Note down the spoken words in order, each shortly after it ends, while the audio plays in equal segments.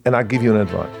And I give you an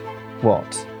advice.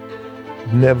 What?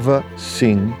 Never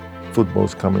sing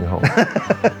Football's Coming Home.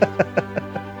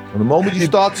 And the moment you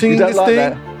start singing this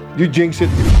thing, you jinx it.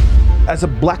 As a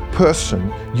black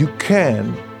person, you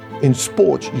can, in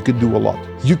sports, you can do a lot.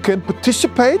 You can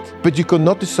participate, but you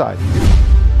cannot decide.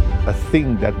 A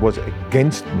thing that was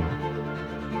against me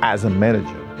as a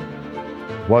manager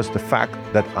was the fact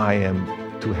that I am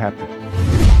too happy.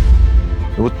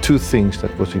 There were two things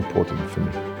that was important for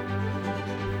me.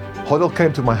 Hoddle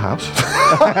came to my house.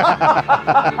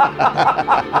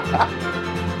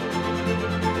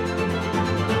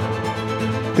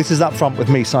 This is Up Front with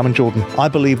me, Simon Jordan. I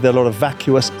believe there are a lot of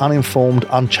vacuous, uninformed,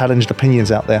 unchallenged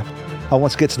opinions out there. I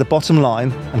want to get to the bottom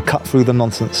line and cut through the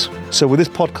nonsense. So with this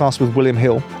podcast with William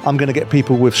Hill, I'm going to get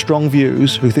people with strong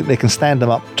views who think they can stand them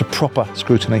up to proper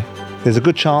scrutiny. There's a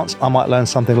good chance I might learn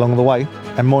something along the way,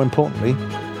 and more importantly,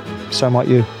 so might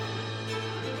you.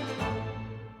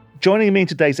 Joining me in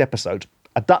today's episode,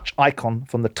 a Dutch icon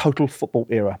from the total football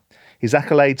era. His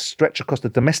accolades stretch across the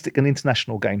domestic and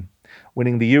international game,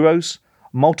 winning the Euros,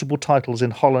 multiple titles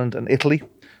in Holland and Italy,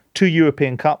 2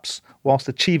 European Cups, whilst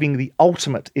achieving the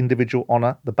ultimate individual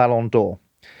honour, the Ballon d'Or.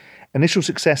 Initial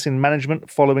success in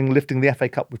management following lifting the FA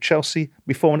Cup with Chelsea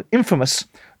before an infamous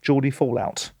Geordie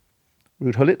fallout.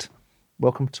 Ruud Gullit,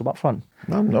 welcome to Up Front.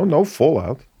 No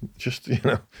fallout. Just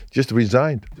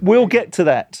resigned. We'll get to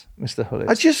that, Mr. Gullit.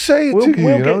 I just say it to you.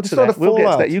 We'll get It's to not that. a We'll get to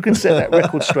fallout. that. You can set that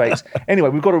record straight. Anyway,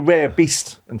 we've got a rare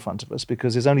beast in front of us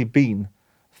because there's only been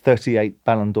 38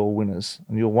 Ballon d'Or winners,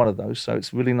 and you're one of those. So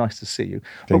it's really nice to see you.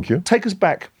 Thank you. Take us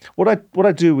back. What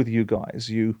I do with you guys,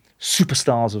 you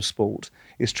superstars of sport,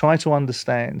 is try to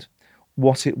understand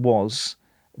what it was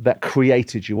that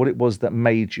created you, what it was that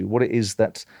made you, what it is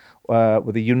that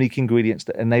were the unique ingredients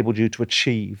that enabled you to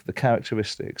achieve the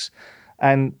characteristics.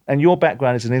 And your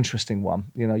background is an interesting one.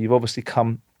 You know, you've obviously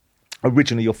come,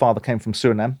 originally your father came from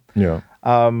Suriname. Yeah.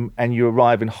 And you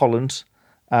arrive in Holland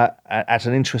at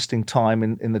an interesting time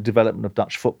in the development of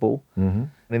Dutch football. Mm-hmm.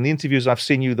 And in the interviews I've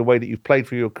seen you, the way that you've played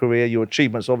for your career, your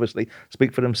achievements obviously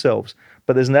speak for themselves.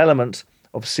 But there's an element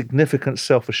of significant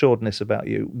self-assuredness about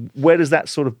you. Where does that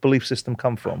sort of belief system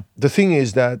come from? The thing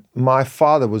is that my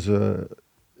father was a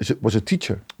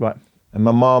teacher. Right. And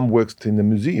my mom worked in the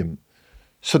museum.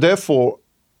 So therefore,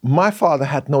 my father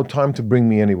had no time to bring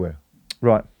me anywhere.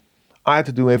 Right. I had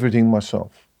to do everything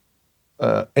myself.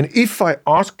 And if I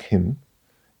asked him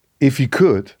if he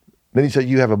could, then he said,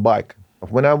 you have a bike.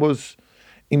 When I was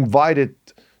invited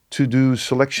to do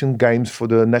selection games for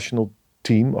the national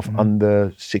team of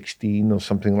under 16 or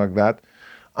something like that,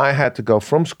 I had to go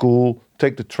from school,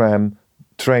 take the tram,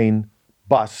 train,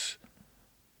 bus,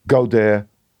 go there,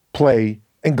 play,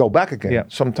 and go back again. Yeah.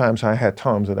 Sometimes I had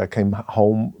times that I came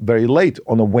home very late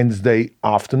on a Wednesday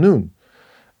afternoon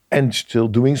and still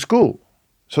doing school.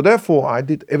 So therefore, I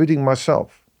did everything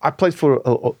myself. I played for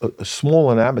a small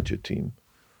and amateur team.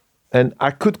 And I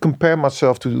could compare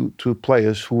myself to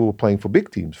players who were playing for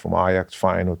big teams, from Ajax,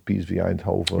 Feyenoord, PSV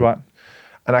Eindhoven. Right.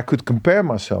 And I could compare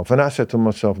myself. And I said to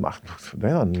myself, nah,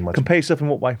 they're not much. Compare yourself in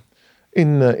what way?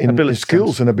 In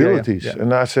skills and abilities. Yeah.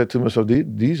 And I said to myself,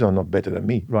 these are not better than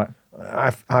me. Right.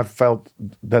 I felt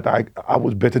that I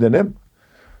was better than them.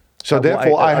 So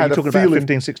therefore, I had a feeling. About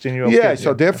 15, 16-year-old Yeah, kid,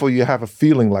 so therefore you have a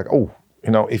feeling like,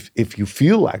 if you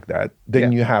feel like that,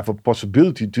 then you have a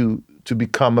possibility to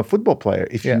become a football player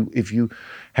if you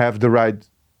have the right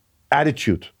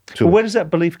attitude to Where does that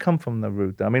belief come from, though,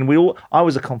 Ruud? I mean, I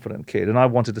was a confident kid, and I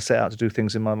wanted to set out to do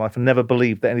things in my life, and never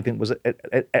believed that anything was.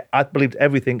 I believed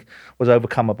everything was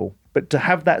overcomable. But to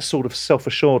have that sort of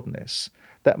self-assuredness,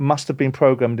 that must have been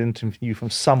programmed into you from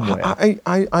somewhere.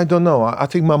 I don't know. I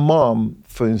think my mom,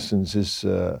 for instance, is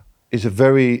a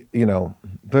very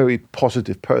very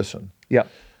positive person. Yeah.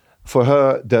 For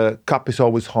her, the cup is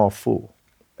always half full.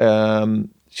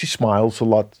 She smiles a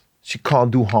lot. She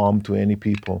can't do harm to any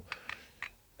people.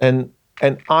 And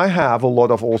I have a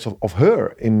lot of her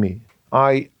in me.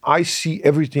 I see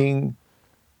everything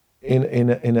in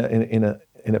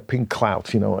a pink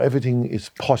cloud. Everything is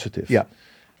positive. Yeah.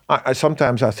 I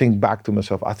sometimes I think back to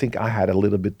myself. I think I had a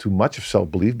little bit too much of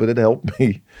self-belief, but it helped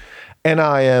me. And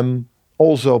I am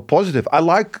also positive. I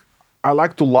like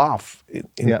to laugh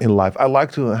in life. I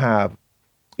like to have,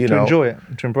 to enjoy it,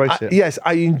 to embrace it. Yes,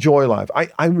 I enjoy life.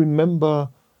 I remember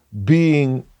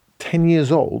being 10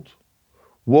 years old,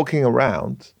 walking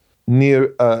around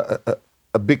near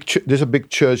a big church. There's a big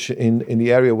church in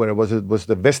the area where it was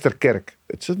the Westerkerk.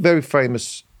 It's a very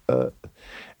famous.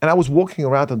 And I was walking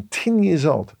around. I'm 10 years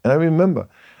old, and I remember.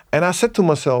 And I said to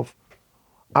myself,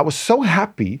 I was so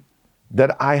happy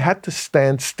that I had to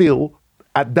stand still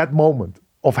at that moment.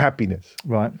 of happiness.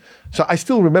 Right. So I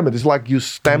still remember. It's like you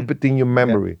stamp it in your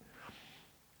memory.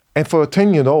 And for a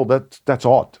 10-year-old, that's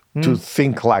odd to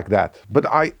think like that. But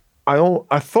I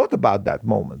thought about that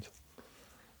moment.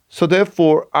 So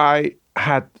therefore, I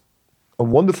had a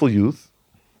wonderful youth.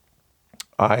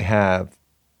 I have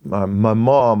my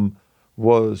mom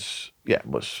was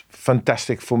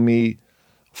fantastic for me,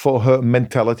 for her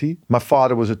mentality. My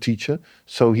father was a teacher,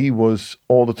 so he was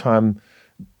all the time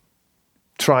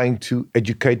trying to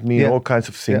educate me in all kinds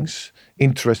of things,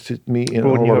 interested me in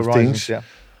Broaden a lot your of horizons, things. yeah.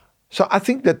 So I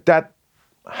think that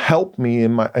helped me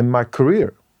in my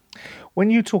career. When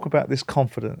you talk about this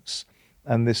confidence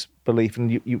and this belief,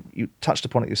 and you touched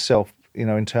upon it yourself,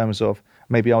 in terms of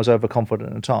maybe I was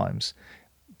overconfident at times,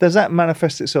 does that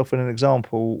manifest itself in an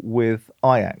example with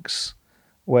Ajax,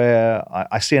 where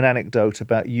I see an anecdote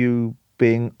about you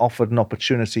being offered an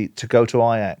opportunity to go to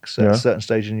Ajax at a certain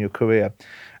stage in your career,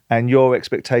 and your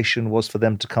expectation was for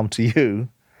them to come to you,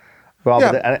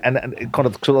 rather than, and kind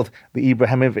of sort of the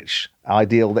Ibrahimovic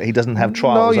ideal that he doesn't have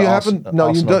trials. No, you at haven't. No,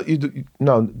 Arsenal.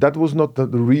 No, that was not the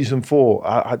reason for.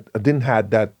 I didn't have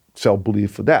that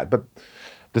self-belief for that. But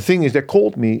the thing is, they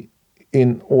called me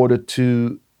in order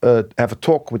to have a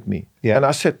talk with me. Yeah. And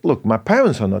I said, look, my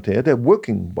parents are not here. They're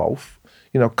working both.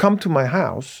 Come to my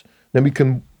house. Then we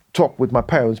can talk with my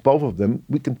parents, both of them.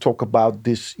 We can talk about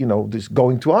this, this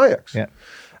going to Ajax. Yeah.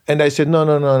 And they said,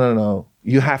 no.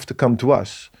 You have to come to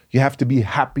us. You have to be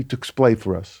happy to play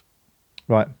for us.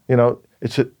 Right. And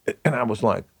I was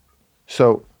like,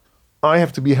 so I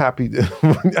have to be happy.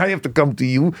 I have to come to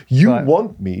you. You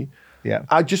want me. Yeah.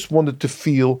 I just wanted to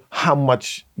feel how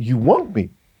much you want me.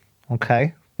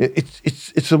 Okay.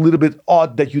 It's a little bit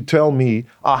odd that you tell me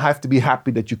I have to be happy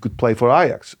that you could play for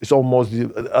Ajax. It's almost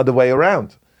the other way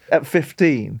around. At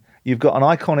 15, you've got an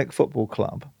iconic football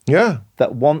club. Yeah.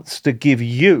 That wants to give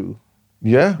you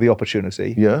the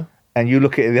opportunity. Yeah. And you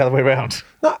look at it the other way around.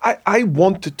 No, I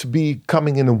wanted to be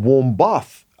coming in a warm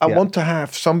bath. I want to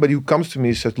have somebody who comes to me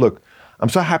and says, look, I'm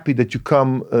so happy that you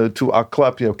come to our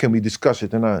club. Can we discuss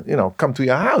it? And I, come to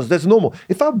your house. That's normal.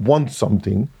 If I want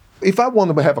something, if I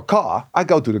want to have a car, I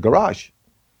go to the garage.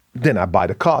 Then I buy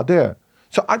the car there.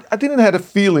 So I didn't have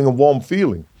a warm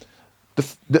feeling.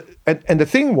 And the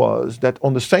thing was that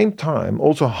on the same time,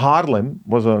 also Haarlem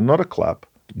was another club.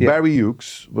 Yeah. Barry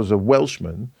Hughes was a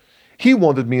Welshman. He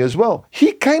wanted me as well.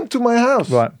 He came to my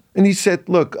house. Right. And he said,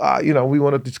 look, we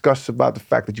want to discuss about the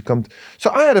fact that you come.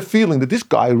 So I had a feeling that this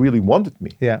guy really wanted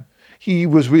me. Yeah. He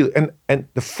was really, and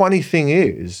the funny thing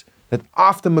is that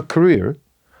after my career,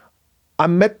 I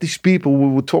met these people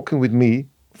who were talking with me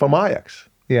from Ajax.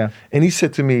 Yeah. And he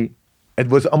said to me, it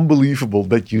was unbelievable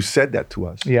that you said that to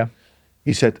us. Yeah.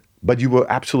 He said, but you were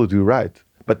absolutely right.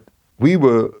 But we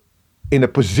were in a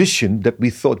position that we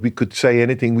thought we could say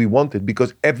anything we wanted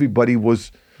because everybody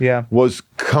was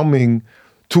coming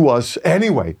to us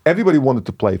anyway. Everybody wanted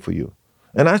to play for you.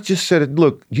 And I just said,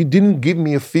 look, you didn't give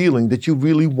me a feeling that you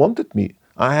really wanted me.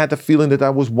 I had a feeling that I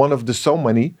was one of the so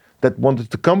many that wanted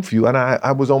to come for you. And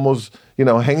I was almost,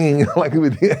 hanging like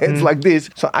with heads like this.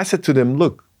 So I said to them,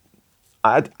 look,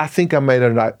 I think I made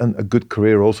a good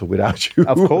career also without you.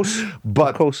 Of course.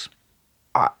 But of course.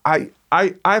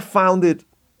 I found it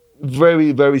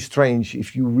very, very strange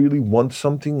if you really want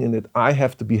something and that I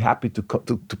have to be happy to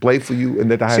play for you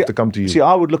and that I have to come to you. See,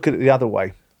 I would look at it the other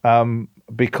way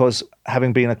because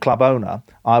having been a club owner,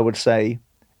 I would say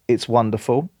it's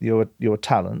wonderful, you're a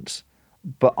talent,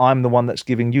 but I'm the one that's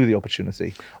giving you the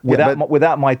opportunity.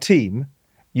 Without my team,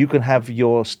 you can have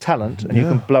your talent and you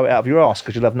can blow it out of your ass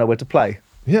because you'll have nowhere to play.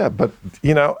 Yeah, but,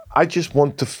 I just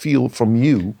want to feel from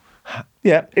you.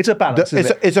 Yeah, it's a balance.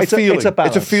 It's a feeling. It's a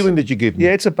balance. It's a feeling that you give me.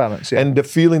 Yeah, it's a balance. Yeah. And the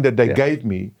feeling that they gave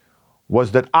me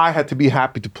was that I had to be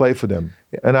happy to play for them.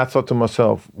 Yeah. And I thought to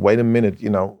myself, wait a minute,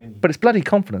 But it's bloody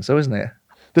confidence, though, isn't it?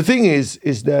 The thing is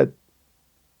that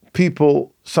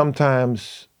people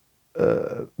sometimes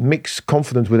mix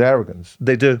confidence with arrogance.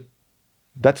 They do.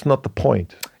 That's not the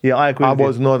point. Yeah, I agree. I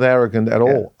was not arrogant at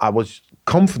all. I was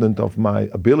confident of my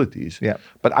abilities. Yeah.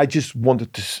 But I just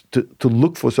wanted to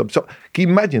look for something. So can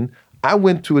you imagine? I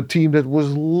went to a team that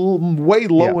was way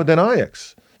lower than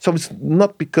Ajax. So it's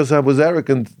not because I was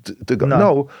arrogant to go.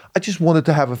 No, I just wanted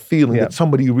to have a feeling that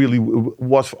somebody really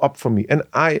was up for me. And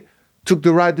I took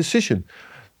the right decision.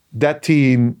 That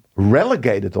team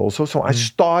relegated also. So I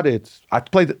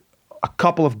played a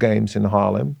couple of games in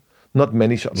Haarlem. Not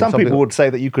many. Some people would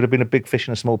say that you could have been a big fish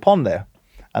in a small pond there.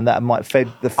 And that might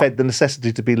fed the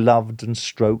necessity to be loved and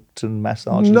stroked and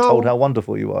massaged and told how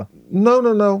wonderful you are.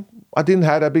 No. I didn't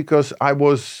have that because I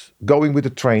was going with the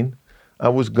train. I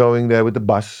was going there with the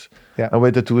bus. Yeah. I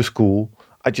went to a school.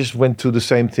 I just went through the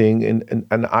same thing,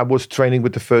 and I was training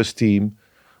with the first team.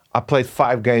 I played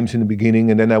 5 games in the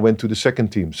beginning, and then I went to the second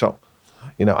team. So,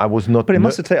 I was not... But it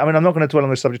must have taken... I mean, I'm not going to dwell on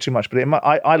this subject too much, but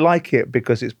I like it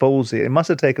because it's ballsy. It must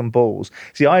have taken balls.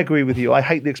 See, I agree with you. I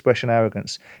hate the expression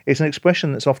arrogance. It's an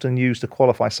expression that's often used to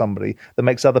qualify somebody that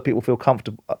makes other people feel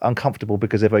uncomfortable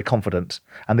because they're very confident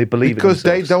and they believe it themselves.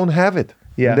 Because they don't have it.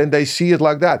 Yeah. And then they see it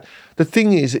like that. The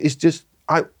thing is, it's just...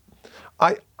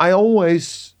 I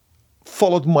always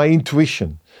followed my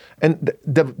intuition. And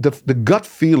the gut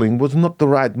feeling was not the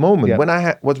right moment. Yeah. When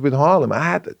I was with Haarlem,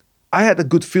 I had a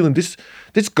good feeling.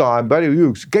 This guy, Barry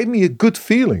Hughes, gave me a good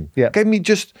feeling. Yeah. Gave me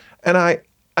just, and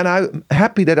I'm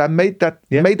happy that I made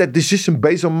that decision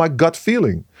based on my gut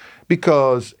feeling,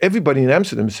 because everybody in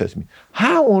Amsterdam says to me,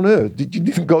 "How on earth did you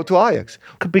even go to Ajax?"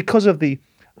 Because of the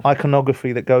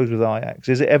iconography that goes with Ajax.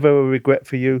 Is it ever a regret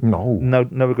for you? No.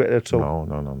 No regret at all?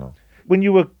 No. When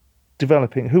you were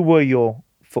developing, who were your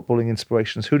footballing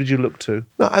inspirations? Who did you look to?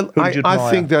 No,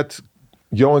 I think that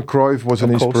Johan Cruyff was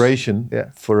an inspiration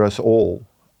for us all.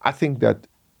 I think that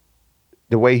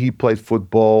the way he played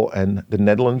football and the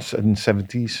Netherlands in the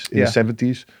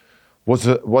 70s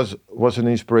was an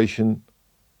inspiration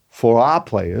for our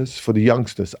players, for the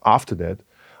youngsters after that,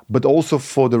 but also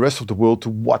for the rest of the world to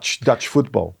watch Dutch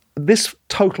football. This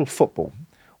total football,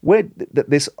 where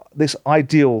this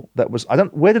ideal that was,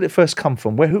 where did it first come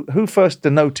from? Who first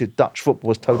denoted Dutch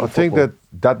football as total football? I think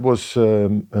that was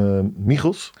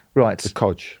Michels, right, the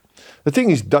coach. The thing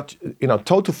is, Dutch,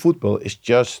 total football is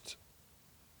just.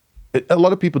 A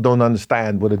lot of people don't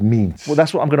understand what it means. Well,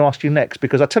 that's what I'm going to ask you next,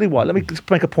 because I tell you what, let me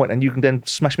make a point, and you can then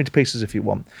smash me to pieces if you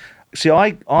want. See,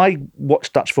 I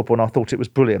watched Dutch football and I thought it was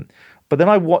brilliant. But then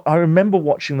I remember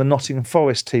watching the Nottingham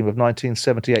Forest team of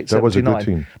 1978-79 that was a good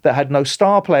team. That had no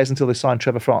star players until they signed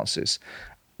Trevor Francis.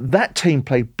 That team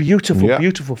played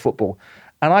beautiful football.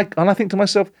 And I think to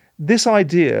myself, this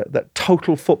idea that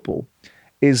total football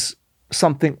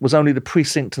was only the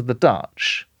precinct of the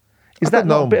Dutch, is that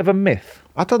not a bit of a myth?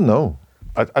 I don't know.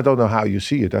 I don't know how you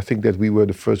see it. I think that we were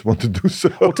the first one to do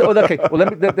so. Okay, well, let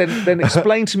me then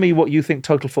explain to me what you think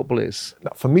total football is.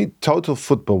 Now, for me, total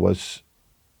football was...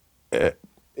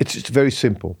 it's very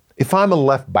simple. If I'm a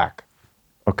left back,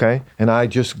 okay, and I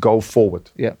just go forward,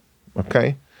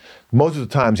 okay, most of the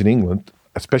times in England,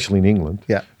 especially in England,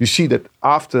 you see that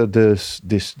after this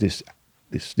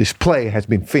play has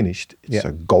been finished, it's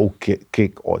a goal kick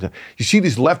you see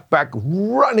this left back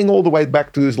running all the way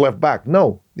back to his left back.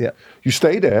 No, you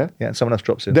stay there. And someone else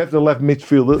drops in. That's the left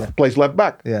midfielder plays left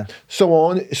back. So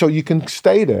on, so you can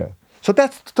stay there. So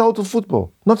that's total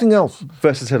football, nothing else.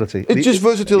 Versatility. It's just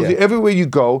versatility. Everywhere you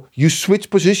go, you switch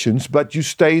positions, but you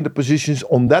stay in the positions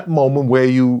on that moment where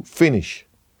you finish.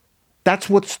 That's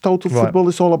what total football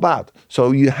is all about.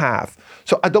 So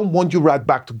I don't want you right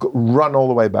back to run all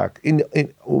the way back. In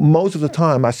most of the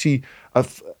time, I see a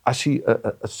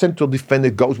central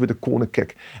defender goes with a corner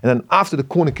kick, and then after the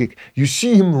corner kick, you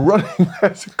see him running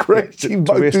as crazy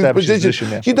to reestablish his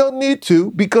position. You don't need to,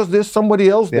 because there's somebody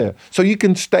else there, so you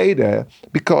can stay there,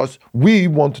 because we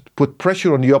wanted to put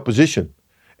pressure on the opposition.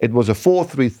 It was a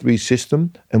 4-3-3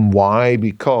 system. And why?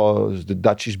 Because the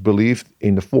Dutchies believed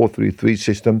in the 4-3-3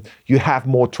 system, you have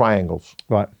more triangles.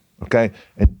 Right. Okay?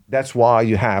 And that's why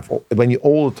when you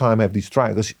all the time have these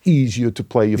triangles, it's easier to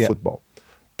play your football.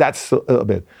 That's a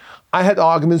bit. I had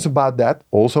arguments about that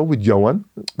also with Johan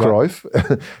Cruyff,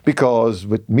 because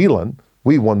with Milan,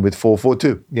 we won with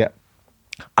 4-4-2. Yeah.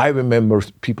 I remember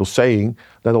people saying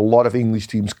that a lot of English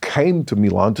teams came to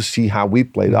Milan to see how we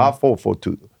played our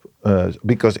 4-4-2.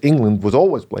 Because England was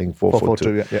always playing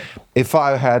 4-4-2. If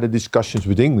I had discussions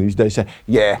with English, they say,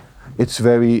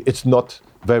 it's not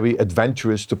very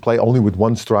adventurous to play only with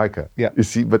one striker. You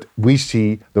see, but we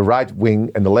see the right wing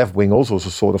and the left wing also as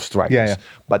a sort of strikers.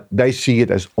 But they see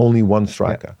it as only one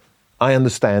striker. I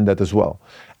understand that as well.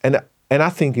 And I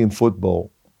think in football,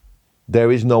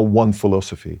 there is no one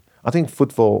philosophy. I think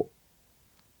football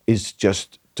is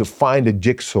just to find a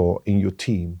jigsaw in your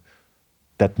team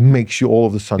that makes you all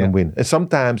of a sudden win. And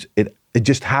sometimes it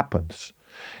just happens.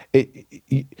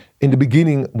 In the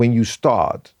beginning, when you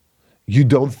start, you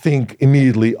don't think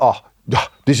immediately,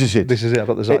 this is it. This is it, I've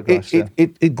got the zeitgeist.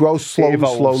 It grows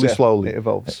slowly. It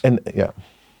evolves. And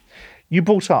You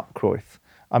brought up Cruyff.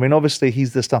 I mean, obviously,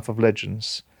 he's the stuff of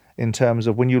legends in terms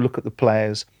of when you look at the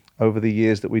players over the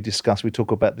years that we discuss. We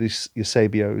talk about these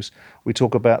Eusebios. We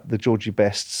talk about the Georgie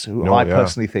Bests, who I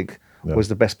personally think was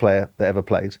the best player that ever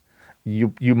played.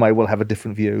 You may well have a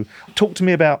different view. Talk to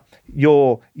me about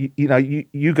you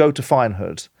go to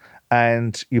Feyenoord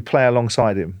and you play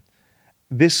alongside him.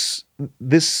 This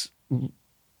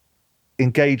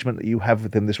engagement that you have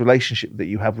with him, this relationship that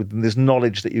you have with him, this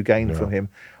knowledge that you gain from him.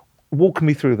 Walk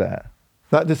me through that.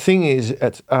 Now, the thing is,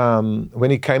 when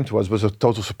he came to us, it was a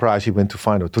total surprise. He went to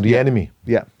final, to the enemy.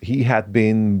 Yeah. He had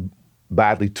been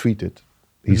badly treated,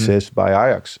 he says, by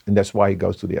Ajax. And that's why he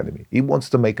goes to the enemy. He wants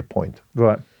to make a point.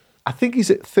 Right. I think he's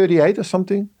at 38 or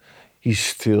something. He's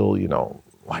still,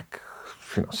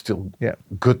 still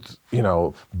good,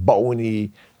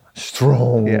 bony,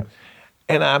 strong. Yeah.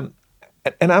 And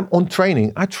I'm on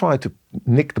training. I tried to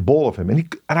nick the ball of him,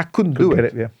 and I couldn't do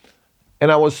it. Yeah.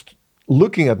 And I was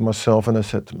looking at myself, and I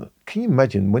said to him, "Can you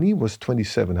imagine when he was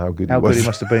 27, how good he was? How good he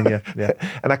must have been, yeah.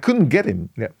 And I couldn't get him.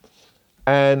 Yeah.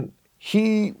 And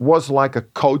he was like a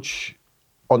coach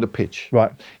on the pitch.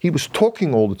 Right. He was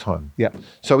talking all the time. Yeah.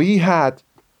 So he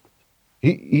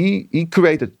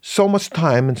created so much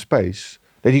time and space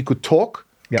that he could talk,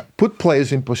 put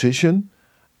players in position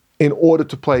in order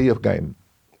to play a game.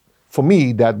 For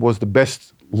me, that was the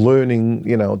best learning,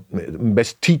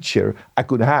 best teacher I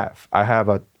could have. I have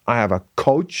a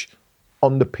coach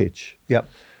on the pitch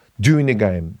during the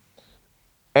game.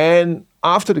 And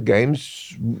after the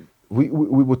games, we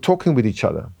were talking with each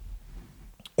other.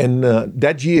 And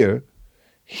that year,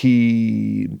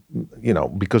 he,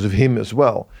 because of him as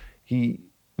well, he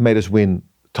made us win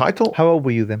title. How old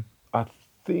were you then? I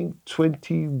think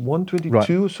 21,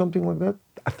 22 or something like that,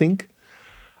 I think.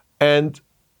 And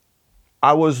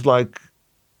I was like,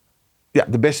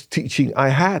 the best teaching I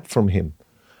had from him.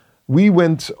 We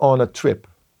went on a trip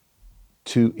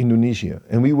to Indonesia,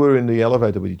 and we were in the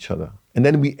elevator with each other. And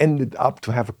then we ended up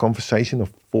to have a conversation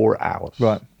of 4 hours.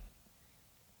 Right.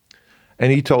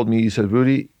 And he told me, he said,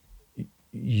 Rudy,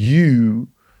 you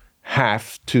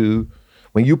have to,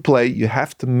 when you play, you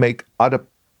have to make other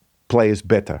players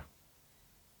better.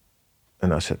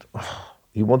 And I said,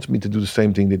 he wants me to do the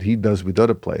same thing that he does with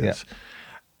other players. Yeah.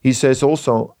 He says,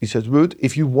 Ruud,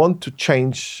 if you want to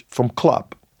change from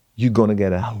club, you're going to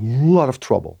get a lot of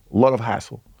trouble, a lot of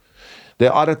hassle.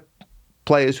 There are other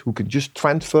players who can just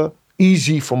transfer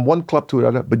easy from one club to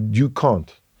another, but you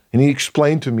can't. And he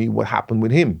explained to me what happened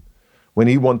with him. When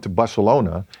he went to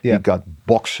Barcelona, he got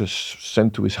boxes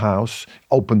sent to his house,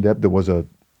 opened up, there was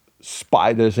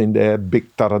spiders in there, big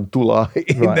tarantula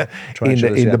in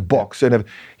the box. And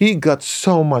he got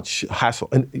so much hassle.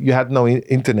 And you had no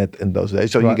internet in those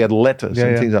days, so you get letters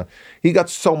and things like that. He got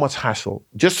so much hassle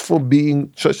just for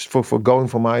going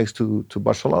from Ajax to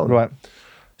Barcelona. Right.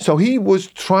 So he was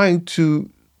trying to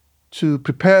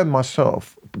prepare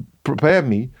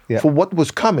me for what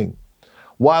was coming,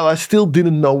 while I still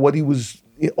didn't know what he was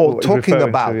talking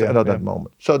about at that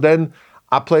moment. So then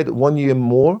I played 1 year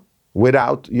more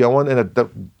without Johan, and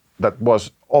that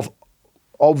was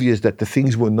obvious that the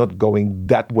things were not going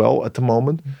that well at the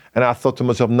moment. And I thought to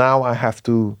myself, now I have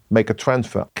to make a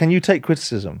transfer. Can you take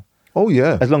criticism? Oh,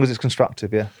 yeah. As long as it's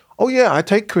constructive, yeah? Oh, yeah, I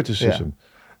take criticism. Yeah.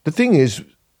 The thing is,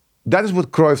 that is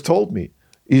what Cruyff told me.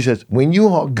 He says, when you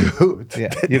are good,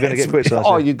 you're going to get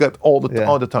criticized. You get all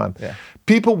the time. Yeah.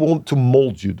 People want to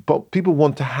mold you. People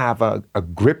want to have a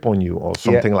grip on you or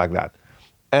something like that.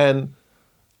 And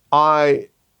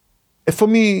for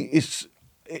me, it's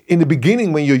in the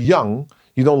beginning when you're young,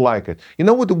 you don't like it. You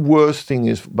know what the worst thing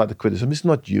is about the criticism? It's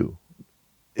not you.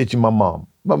 It's my mom.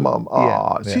 My mom,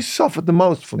 she suffered the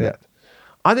most from that.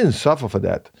 I didn't suffer for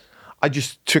that. I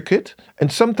just took it.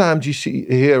 And sometimes you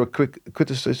hear a quick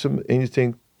criticism and you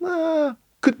think,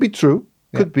 could be true.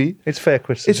 Could be. It's fair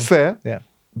criticism. It's fair. Yeah.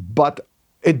 But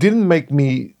it didn't make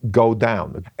me go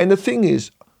down. And the thing is,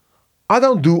 I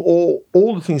don't do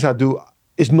all the things I do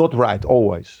is not right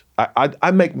always.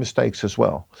 I make mistakes as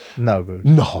well. No, Ruud.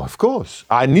 No, of course.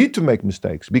 I need to make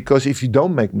mistakes, because if you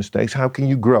don't make mistakes, how can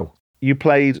you grow? You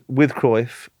played with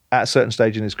Cruyff at a certain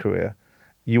stage in his career.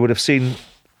 You would have seen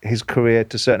his career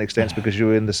to certain extents because you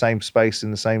were in the same space,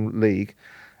 in the same league,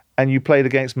 and you played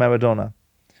against Maradona.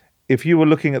 If you were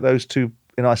looking at those two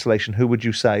in isolation, who would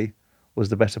you say was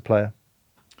the better player?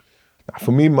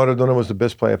 For me, Maradona was the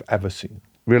best player I've ever seen.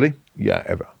 Really? Yeah,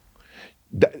 ever.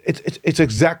 It's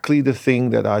exactly the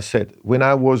thing that I said. When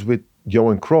I was with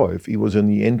Johan Cruyff, he was in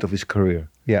the end of his career.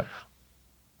 Yeah.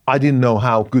 I didn't know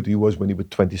how good he was when he was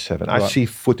 27. Right. I see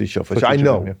footage of it. I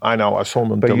know. I saw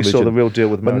him on television. But you saw the real deal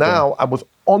with Maradona. But now I was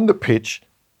on the pitch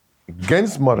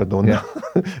against Maradona,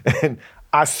 and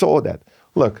I saw that.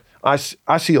 Look, I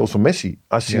see also Messi.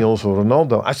 I see also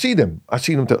Ronaldo. I see them. I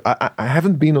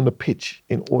haven't been on the pitch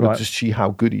in order to see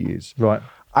how good he is. Right.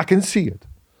 I can see it.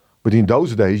 But in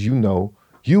those days, you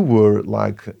were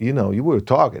like, you were a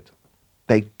target.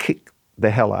 They kicked the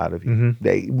hell out of you. Mm-hmm.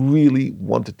 They really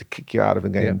wanted to kick you out of the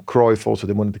game. Cruyff also,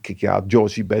 they wanted to kick you out.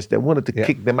 Georgie Best, they wanted to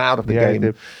kick them out of the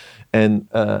game. And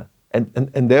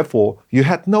And therefore, you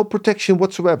had no protection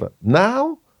whatsoever.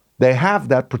 Now, they have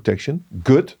that protection.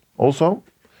 Good, also.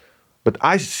 But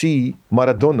I see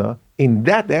Maradona in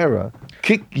that era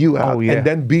kick you out and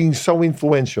then being so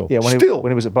influential. Yeah, when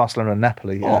he was at Barcelona and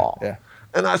Napoli. Yeah.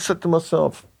 And I said to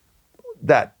myself,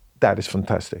 that is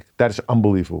fantastic. That is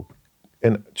unbelievable.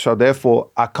 And so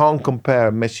therefore, I can't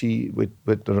compare Messi with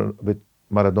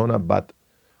Maradona, but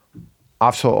I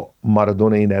saw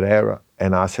Maradona in that era,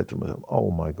 and I said to myself,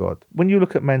 oh my God. When you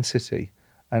look at Man City,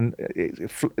 and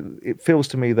it feels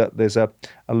to me that there's a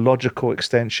logical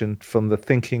extension from the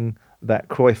thinking that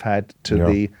Cruyff had to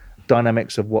the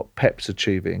dynamics of what Pep's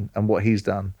achieving and what he's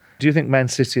done. Do you think Man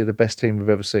City are the best team we've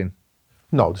ever seen?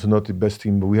 No, it's not the best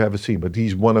team we've ever seen, but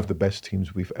he's one of the best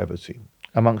teams we've ever seen.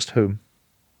 Amongst whom?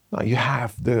 Now you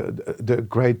have the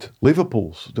great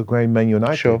Liverpools, the great Man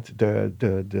United, sure.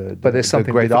 but there's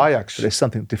something great Ajax. But there's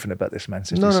something different about this Man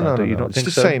City No. Do you not It's think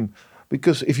the so? same.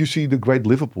 Because if you see the great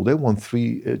Liverpool, they won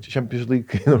 3 Champions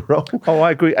League in a row. Oh,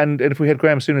 I agree. And if we had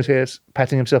Graham Souness here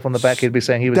patting himself on the back, he'd be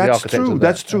saying he was the architect of that.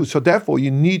 That's true. So therefore,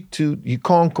 you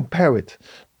can't compare it.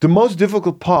 The most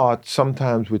difficult part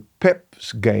sometimes with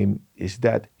Pep's game is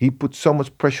that he puts so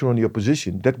much pressure on the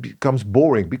opposition that becomes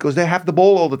boring because they have the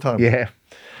ball all the time. Yeah.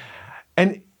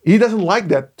 And he doesn't like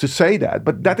that to say that,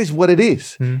 but that is what it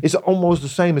is. It's almost the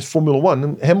same as Formula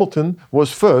One. Hamilton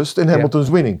was first and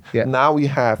Hamilton's winning. Yeah. Now we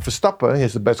have Verstappen, he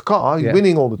has the best car, he's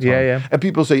winning all the time. Yeah. And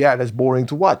people say, that's boring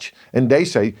to watch. And they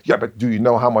say, but do you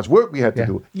know how much work we had to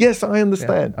do? Yes, I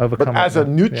understand. But as a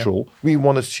neutral, we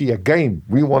want to see a game.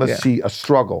 We want to see a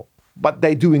struggle. But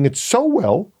they're doing it so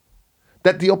well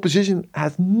that the opposition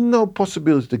has no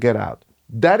possibility to get out.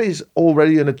 That is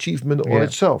already an achievement on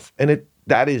itself. And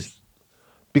that is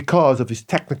because of his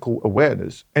technical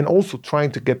awareness and also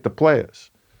trying to get the players.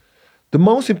 The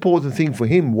most important thing for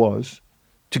him was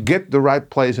to get the right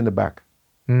players in the back.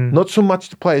 Not so much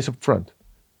the players up front,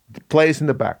 the players in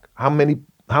the back. How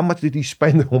much did he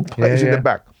spend on players in the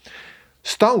back?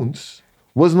 Stones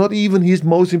was not even his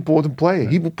most important player.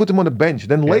 He would put him on the bench.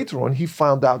 Then later on, he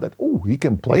found out that, he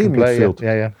can play in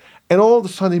midfield. And all of a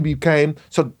sudden he became,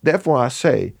 so therefore I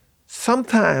say,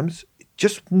 sometimes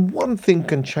just one thing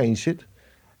can change it.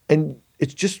 And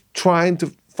it's just trying to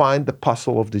find the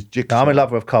puzzle of this jigsaw. I'm in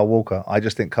love with Kyle Walker. I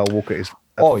just think Kyle Walker is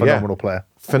a phenomenal player.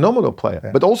 Phenomenal player.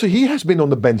 Yeah. But also he has been on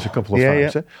the bench a couple of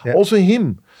times. Yeah. Also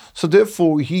him. So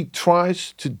therefore he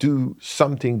tries to do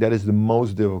something that is the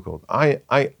most difficult. I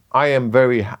am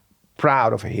very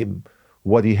proud of him,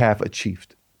 what he have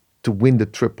achieved to win the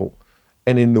triple.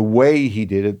 And in the way he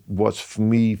did it was for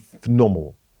me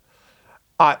phenomenal.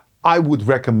 I would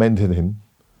recommend him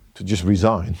to just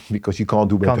resign because you can't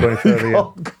do better. Can't go any further. You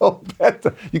can't go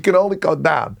better. You can only go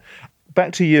down.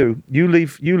 Back to you. You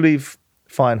leave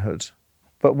Feyenoord,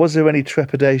 but was there any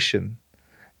trepidation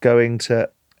going to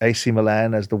AC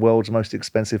Milan as the world's most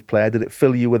expensive player? Did it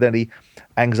fill you with any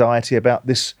anxiety about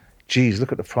this? Geez,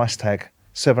 look at the price tag,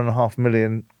 £7.5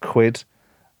 million.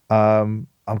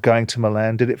 I'm going to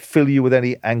Milan. Did it fill you with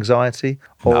any anxiety?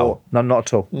 Or, no, not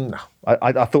at all. No.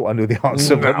 I thought I knew the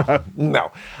answer, but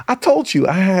no. I told you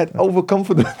I had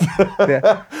overconfidence.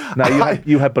 No,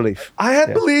 you had belief. I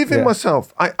had belief in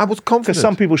myself. I was confident. Because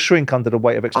some people shrink under the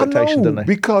weight of expectation, don't they?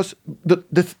 Because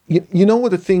you know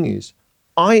what the thing is?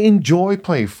 I enjoy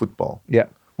playing football. Yeah.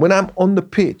 When I'm on the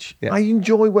pitch, I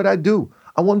enjoy what I do.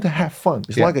 I want to have fun.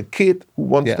 It's like a kid who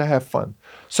wants to have fun.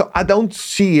 So I don't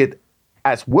see it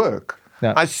as work.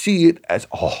 No. I see it as,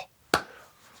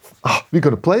 we're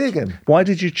going to play again. Why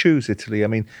did you choose Italy? I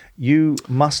mean, you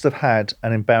must have had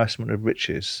an embarrassment of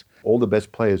riches. All the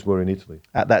best players were in Italy.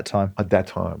 At that time? At that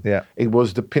time. Yeah. It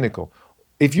was the pinnacle.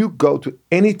 If you go to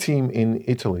any team in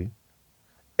Italy,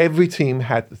 every team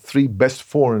had the 3 best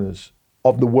foreigners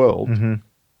of the world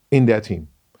in their team.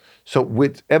 So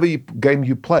with every game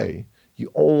you play, you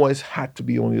always had to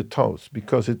be on your toes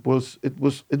because it was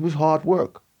hard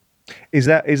work.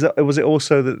 Was it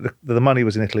also that the money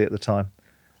was in Italy at the time?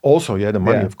 Also, the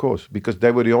money, of course, because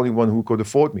they were the only one who could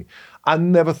afford me. I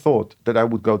never thought that I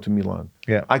would go to Milan.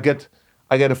 Yeah. I get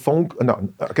a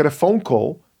phone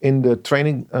call in the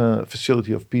training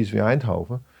facility of PSV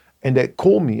Eindhoven, and they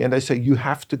call me and they say you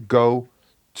have to go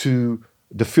to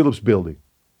the Philips building.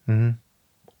 I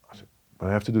said, what do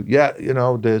I have to do?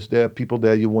 There are people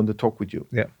there who want to talk with you.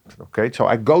 Yeah. Okay, so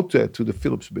I go to the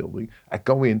Philips building. I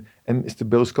go in, and Mr.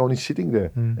 Berlusconi is sitting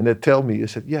there, and they tell me, I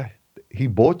said, he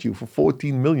bought you for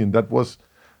 14 million. That was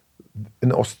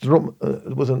it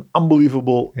was an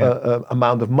unbelievable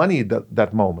amount of money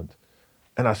that moment.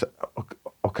 And I said,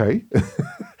 okay.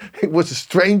 It was a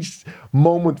strange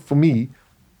moment for me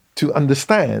to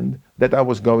understand that I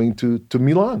was going to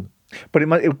Milan. But it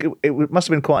must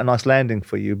have been quite a nice landing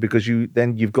for you because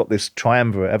you've got this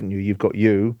triumvirate, haven't you? You've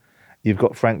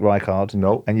got Frank Rijkaard,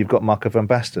 No. and you've got Marco van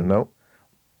Basten. No.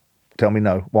 Tell me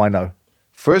no. Why no?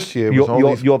 First year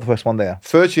was you're the first one there.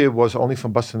 First year was only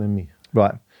Van Basten and me.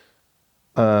 Right.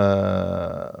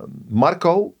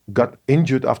 Marco got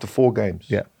injured after 4 games.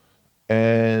 Yeah.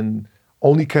 And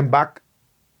only came back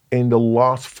in the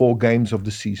last 4 games of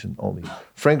the season only.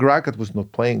 Frank Rijkaard was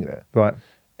not playing there. Right.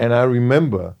 And I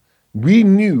remember we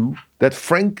knew that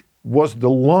Frank was the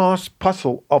last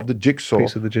puzzle of the jigsaw,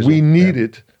 Piece of the jigsaw, we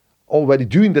needed already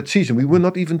during that season. We were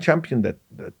not even champion that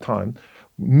time.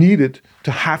 Needed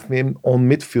to have him on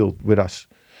midfield with us.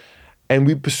 And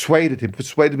we persuaded him,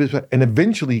 and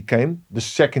eventually he came the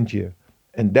second year.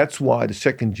 And that's why the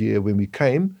second year when we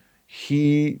came,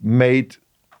 he made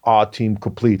our team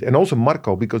complete. And also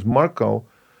Marco, because Marco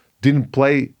didn't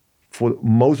play for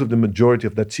most of the majority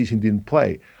of that season, didn't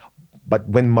play. But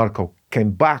when Marco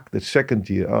came back the second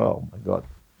year, oh my God,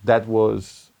 that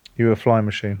was... You were a flying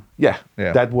machine. Yeah.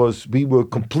 That was, we were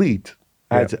complete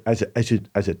as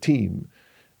a team.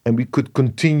 And we could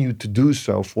continue to do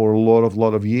so for a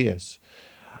lot of years.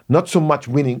 Not so much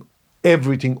winning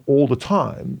everything all the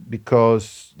time,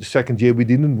 because the second year we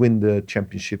didn't win the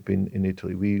championship in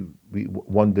Italy. We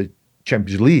won the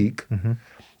Champions League. Mm-hmm.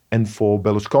 And for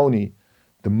Berlusconi,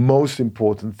 the most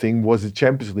important thing was the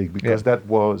Champions League, because that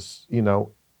was,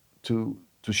 to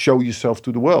show yourself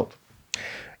to the world.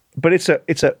 But it's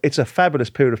a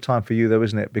fabulous period of time for you, though,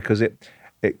 isn't it? Because it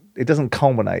doesn't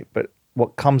culminate, but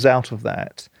what comes out of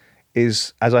that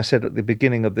is, as I said at the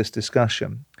beginning of this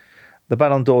discussion, the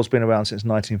Ballon d'Or's been around since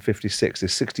 1956.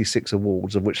 There's 66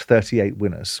 awards, of which 38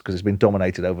 winners, because it's been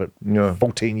dominated over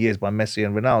 14 years by Messi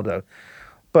and Ronaldo.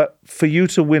 But for you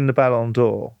to win the Ballon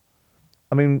d'Or,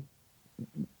 I mean,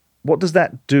 what does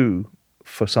that do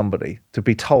for somebody to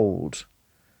be told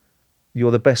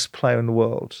you're the best player in the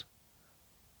world?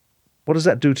 What does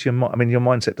that do to your mind? I mean, your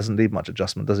mindset doesn't need much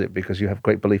adjustment, does it? Because you have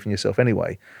great belief in yourself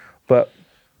anyway. But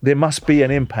there must be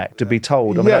an impact to be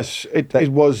told. I mean, yes,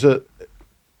 it was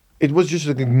just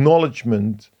an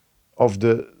acknowledgement of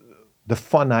the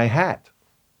fun I had.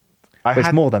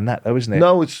 It's more than that, though, isn't it?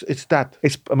 No, it's that.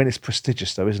 It's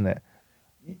prestigious, though, isn't it?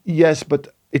 Yes,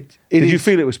 but it Did is, you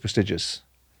feel it was prestigious?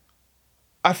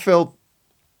 I felt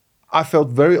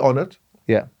very honored.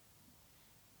 Yeah.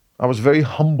 I was very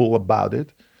humble about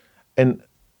it. And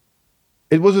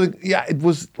it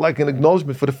was like an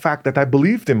acknowledgement for the fact that I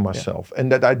believed in myself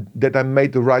and that I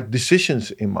made the right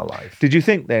decisions in my life. Did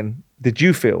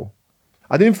you feel?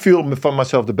 I didn't feel for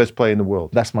myself the best player in the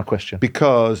world. That's my question.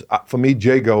 Because for me,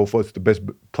 Jago was the best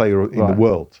player in the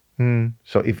world. Mm.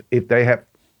 So if they have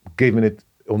given it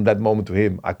on that moment to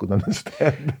him, I could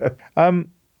understand that.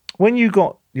 When you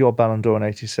got your Ballon d'Or in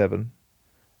 87,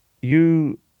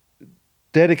 you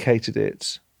dedicated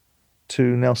it to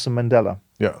Nelson Mandela.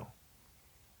 Yeah.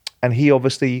 And he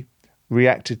obviously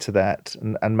reacted to that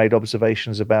and made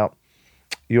observations about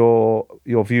your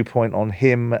viewpoint on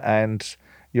him, and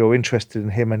you're interested in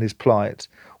him and his plight.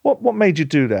 What made you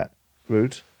do that,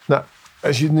 Ruud? Now,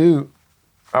 as you knew,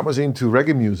 I was into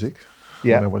reggae music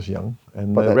when I was young.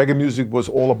 And reggae music was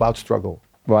all about struggle.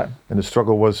 Right. And the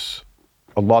struggle was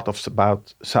a lot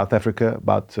about South Africa,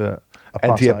 about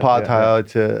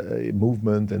anti-apartheid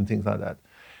movement and things like that.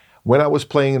 When I was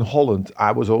playing in Holland,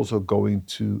 I was also going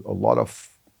to a lot of,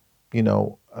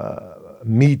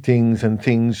 meetings and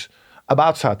things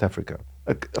about South Africa.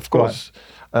 Of course,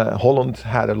 Holland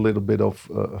had a little bit of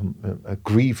a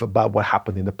grief about what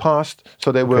happened in the past.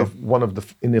 So they were one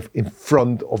of in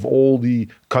front of all the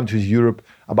countries in Europe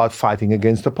about fighting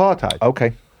against apartheid.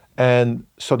 Okay. And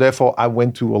so therefore I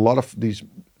went to a lot of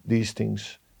these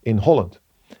things in Holland.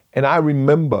 And I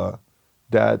remember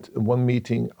that in one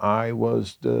meeting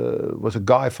was a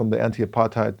guy from the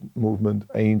anti-apartheid movement,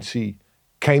 ANC,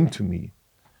 came to me,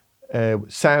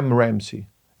 Sam Ramsey,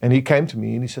 and he came to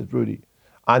me and he said, Rudy,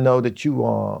 I know that you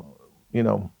are,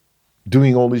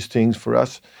 doing all these things for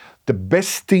us. The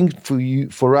best thing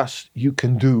for us you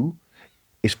can do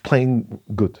is playing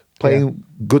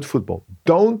good football.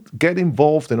 Don't get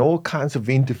involved in all kinds of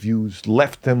interviews,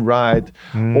 left and right,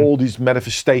 all these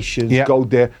manifestations, go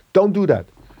there. Don't do that.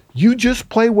 You just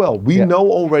play well. We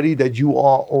know already that you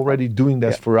are already doing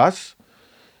this for us.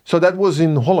 So that was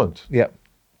in Holland. Yeah.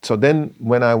 So then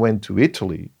when I went to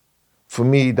Italy, for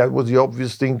me, that was the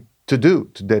obvious thing to do,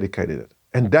 to dedicate it.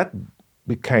 And that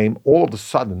became all of a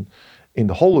sudden in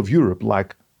the whole of Europe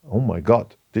like, oh my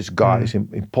God, this guy is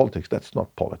in politics. That's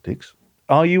not politics.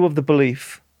 Are you of the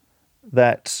belief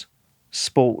that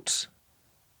sport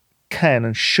can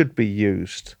and should be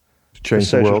used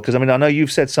change the world. Because, I mean, I know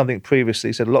you've said something previously.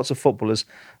 You said lots of footballers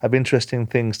have interesting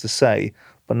things to say,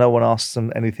 but no one asks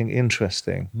them anything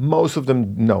interesting. Most of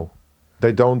them, no.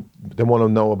 They don't. They want to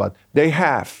know about. They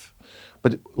have.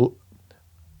 But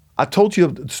I told you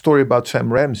the story about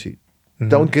Sam Ramsey. Mm-hmm.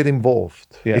 Don't get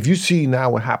involved. Yeah. If you see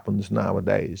now what happens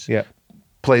nowadays,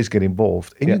 players get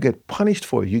involved and you get punished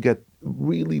for it. You get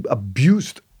really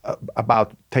abused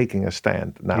about taking a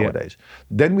stand nowadays.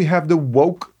 Then we have the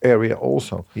woke area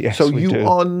also. Yes, so you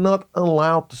are not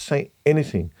allowed to say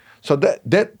anything. So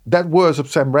that words of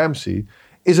Sam Ramsey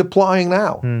is applying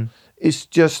now. It's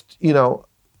just,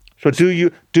 So do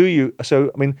you?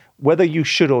 So I mean, whether you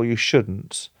should or you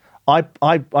shouldn't. I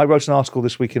wrote an article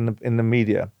this week in the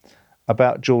media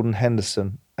about Jordan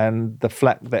Henderson and the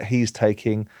flack that he's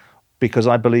taking because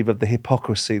I believe of the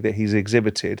hypocrisy that he's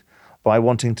exhibited by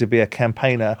wanting to be a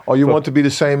campaigner. Or you want to be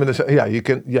the same in the same. Yeah, you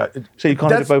can. Yeah. So you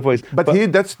can't have it both ways. But here,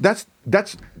 that's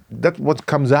what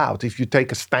comes out if you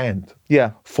take a stand.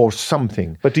 Yeah. For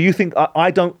something. But do you think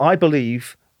I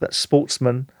believe that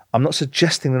sportsmen? I'm not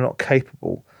suggesting they're not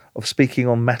capable of speaking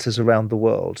on matters around the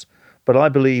world, but I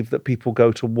believe that people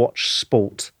go to watch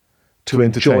sport to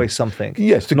enjoy something.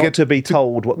 Yes, to be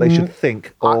told what they should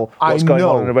think or what's going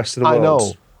on in the rest of the world. I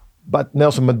know, but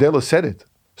Nelson Mandela said it.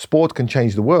 Sport can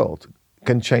change the world,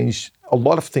 can change a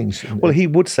lot of things. Well, he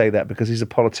would say that because he's a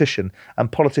politician,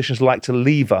 and politicians like to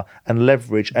lever and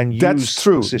leverage and use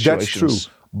situations. That's true.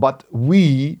 But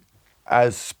we,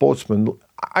 as sportsmen,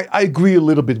 I agree a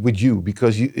little bit with you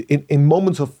because in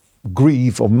moments of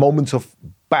grief or moments of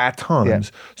bad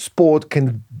times, sport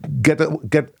can get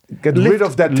rid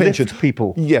of that tension. Lift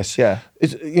people. Yes. Yeah.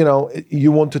 It's,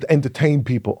 you want to entertain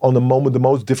people on the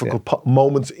most difficult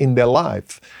moments in their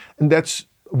life, and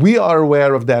we are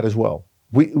aware of that as well.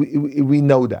 We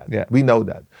know that. Yeah. We know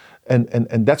that,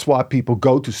 and that's why people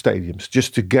go to stadiums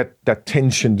just to get that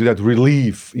tension, that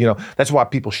relief. That's why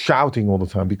people shouting all the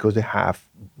time because they have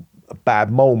a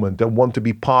bad moment. They want to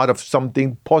be part of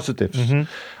something positive. Mm-hmm.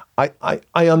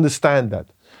 I understand that.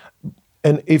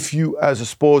 And if you, as a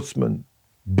sportsman,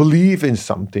 believe in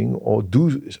something or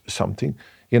do something,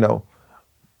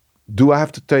 do I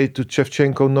have to tell to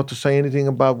Shevchenko not to say anything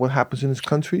about what happens in his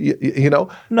country?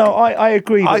 No, I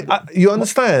agree. You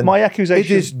understand? My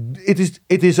accusation.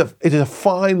 It is a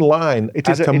fine line. It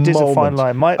is a fine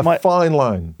line. Fine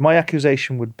line. My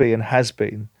accusation would be and has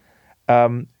been,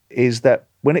 is that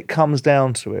when it comes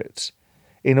down to it,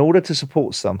 in order to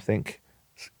support something,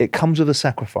 it comes with a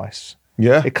sacrifice.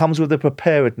 Yeah. It comes with a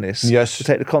preparedness to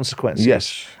take the consequences.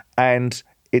 Yes. And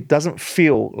it doesn't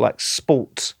feel like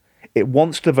sport. It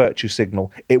wants to virtue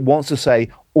signal. It wants to say,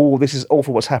 oh, this is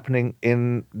awful what's happening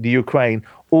in the Ukraine.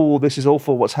 Oh, this is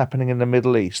awful what's happening in the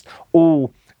Middle East.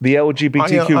 Oh, the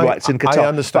LGBTQ rights in Qatar. I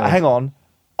understand. But hang on,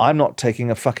 I'm not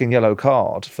taking a fucking yellow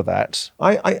card for that.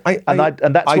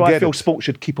 And that's why I feel sport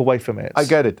should keep away from it. I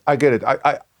get it.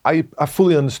 I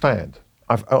fully understand.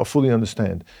 I fully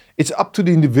understand. It's up to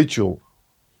the individual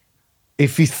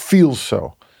if he feels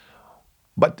so.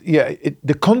 But yeah,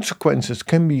 the consequences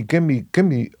can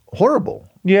be horrible.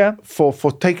 Yeah. For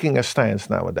taking a stance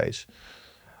nowadays.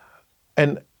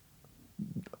 And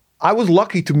I was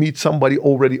lucky to meet somebody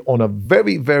already on a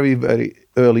very, very, very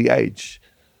early age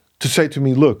to say to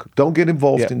me, look, don't get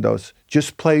involved in those.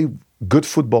 Just play good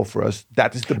football for us.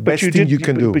 That is the best thing you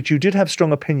can do. But you did have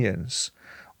strong opinions.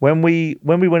 When we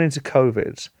went into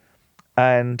COVID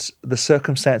and the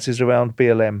circumstances around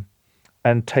BLM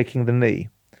and taking the knee,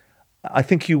 I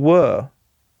think you were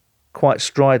quite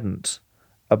strident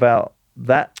about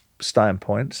that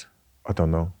standpoint. I don't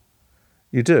know.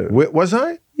 You do? Was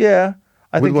I? Yeah.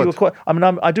 I think what? You were quite... I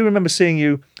mean, I do remember seeing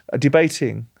you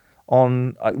debating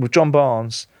with John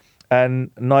Barnes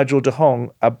and Nigel de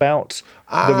Jong about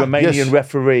the Romanian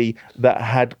referee that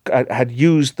had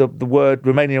used the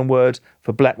Romanian word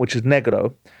for black, which is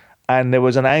negro, and there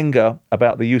was an anger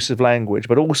about the use of language,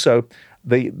 but also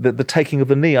the taking of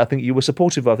the knee. I think you were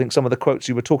supportive of. I think some of the quotes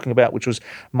you were talking about, which was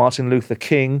Martin Luther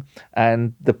King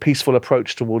and the peaceful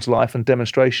approach towards life and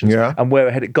demonstrations, and where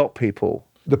it got people.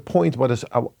 The point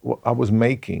I was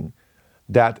making,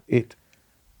 that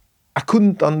I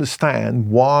couldn't understand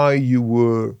why you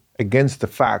were against the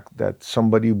fact that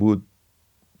somebody would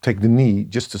take the knee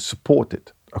just to support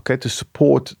it, okay? To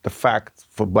support the fact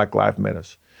for Black Lives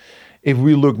Matters. If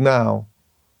we look now,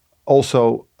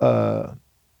 also... But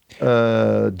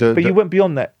you went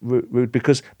beyond that, Ruud,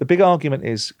 because the big argument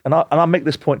is, and I make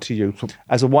this point to you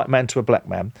as a white man to a black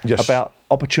man, about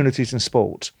opportunities in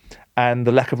sport and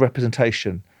the lack of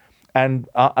representation. And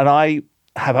I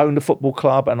have owned a football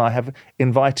club, and I have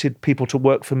invited people to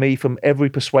work for me from every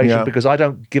persuasion because I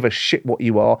don't give a shit what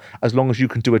you are as long as you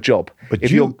can do a job. But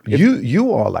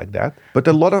you are like that. But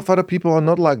a lot of other people are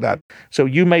not like that. So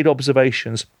you made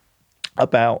observations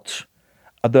about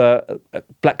the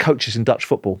black coaches in Dutch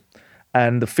football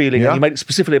and the feeling, and you made it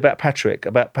specifically about Patrick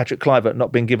Kluivert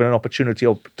not being given an opportunity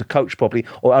to coach properly,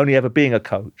 or only ever being a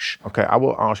coach. Okay, I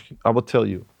will tell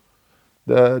you.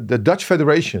 The Dutch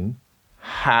Federation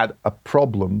had a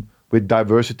problem with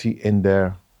diversity in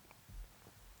the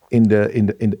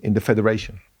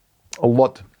federation. A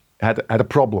lot had a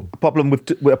problem. A problem with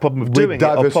doing it,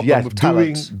 or a problem with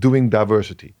talent. Doing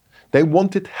diversity. They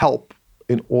wanted help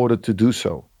in order to do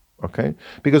so. Okay,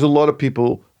 because a lot of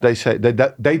people, they say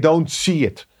they don't see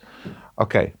it.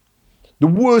 Okay, the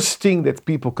worst thing that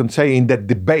people can say in that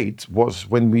debate was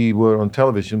when we were on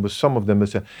television, was some of them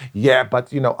said, "Yeah,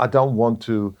 but I don't want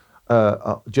to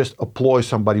just employ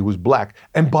somebody who's black.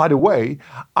 And by the way,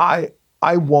 I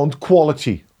want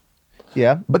quality."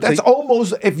 Yeah, but that's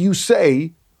almost if you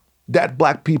say that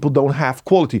black people don't have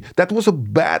quality. That was a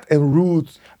bad and rude.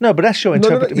 No, but that's your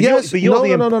interpretation. But you're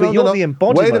the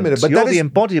embodiment. Wait a minute, but you're the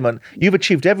embodiment. You've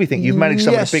achieved everything. You've managed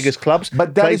some of the biggest clubs.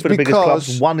 But that played for the biggest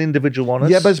clubs. Won individual honours.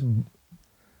 Yeah, but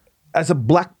as a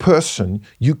black person,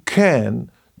 you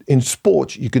can in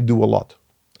sports you can do a lot.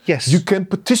 Yes, you can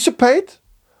participate,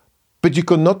 but you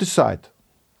cannot decide.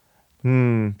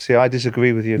 See, I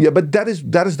disagree with you. Yeah, but that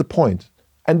is the point.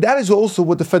 And that is also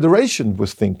what the federation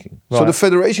was thinking. Right. So the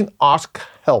federation asked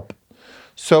help.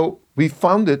 So we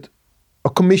founded a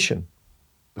commission,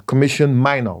 the Commission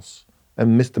Mijnals.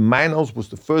 And Mr. Mijnals was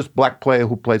the first black player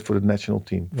who played for the national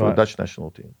team, for the Dutch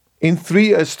national team. In 3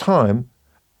 years' time,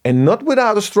 and not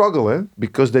without a struggle,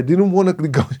 because they didn't want to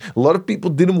negotiate. A lot of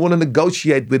people didn't want to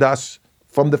negotiate with us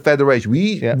from the federation.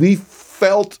 We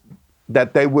felt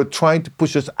that they were trying to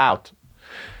push us out.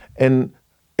 And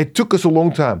it took us a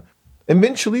long time.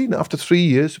 Eventually, after 3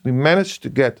 years, we managed to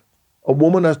get a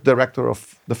woman as director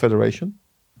of the federation.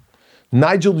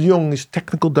 Nigel Young is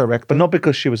technical director. But not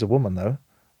because she was a woman, though.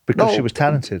 Because she was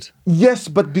talented. Yes,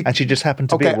 but... and she just happened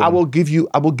to be a woman. I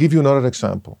will give you another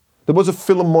example. There was a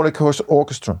Philharmonic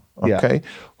orchestra,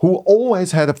 who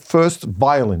always had a first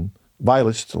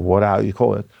violist, or whatever you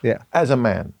call it, as a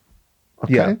man.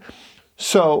 Okay? Yeah.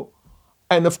 So,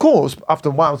 and of course, after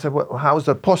a while, I said, well, how is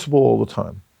that possible all the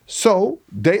time? So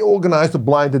they organized a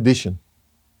blind audition.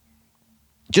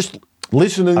 Just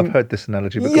listening. I've heard this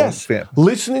analogy before. Yes,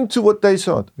 listening to what they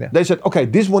thought. Yeah. They said, okay,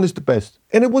 this one is the best.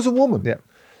 And it was a woman. Yeah.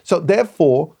 So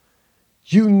therefore,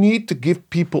 you need to give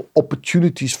people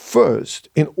opportunities first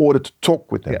in order to talk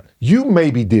with them. Yeah. You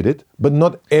maybe did it, but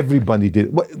not everybody did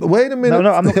it. Wait a minute.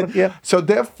 No, I'm not going to, So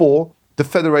therefore, the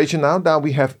federation now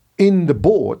we have in the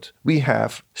board, we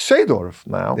have Seedorf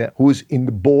now, who is in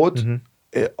the board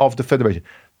of the federation.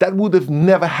 That would have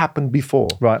never happened before.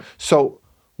 Right. So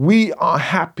we are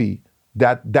happy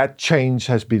that change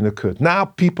has been occurred. Now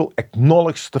people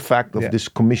acknowledge the fact of this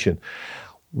commission.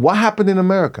 What happened in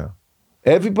America?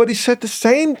 Everybody said the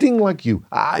same thing like you.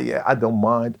 I don't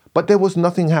mind. But there was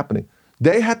nothing happening.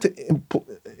 They had to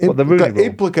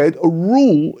implicate a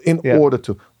rule in order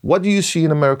to. What do you see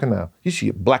in America now? You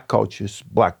see black coaches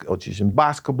in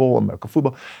basketball, American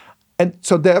football. And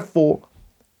so therefore,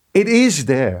 it is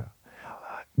there.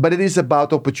 But it is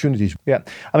about opportunities. Yeah.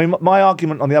 I mean, my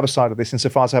argument on the other side of this,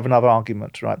 insofar as I have another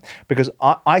argument, right? Because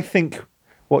I think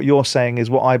what you're saying is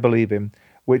what I believe in,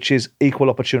 which is equal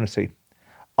opportunity.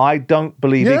 I don't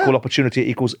believe equal opportunity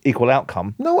equals equal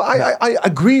outcome. No, I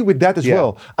agree with that as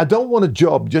well. I don't want a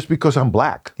job just because I'm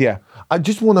black. Yeah. I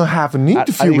just want to have an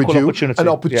interview with you, an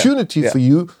opportunity for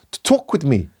you to talk with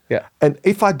me. Yeah. And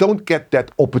if I don't get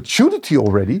that opportunity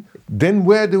already, then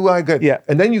where do I get? Yeah.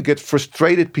 And then you get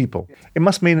frustrated people. It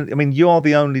must mean, you're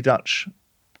the only Dutch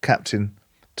captain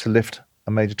to lift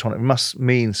a major tournament. It must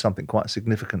mean something quite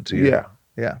significant to you. Yeah.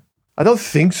 Yeah. I don't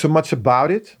think so much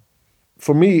about it.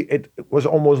 For me, it was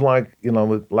almost like,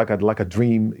 like a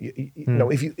dream.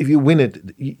 If you win it,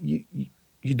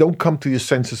 you don't come to your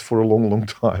senses for a long, long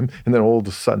time. And then all of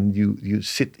a sudden you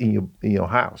sit in your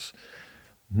house.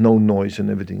 No noise and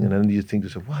everything, and then you think to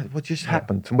yourself, what just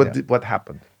happened? What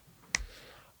happened?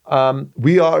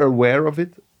 We are aware of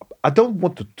it. I don't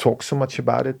want to talk so much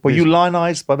about it. Were you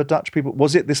lionized by the Dutch people?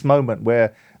 Was it this moment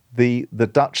where the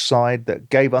Dutch side that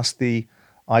gave us the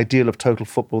ideal of total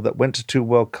football, that went to 2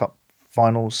 World Cup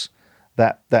finals,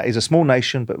 that is a small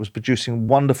nation but was producing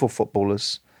wonderful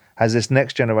footballers, has this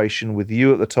next generation with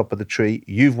you at the top of the tree,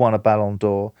 you've won a Ballon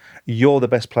d'Or, you're the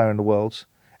best player in the world,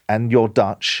 and you're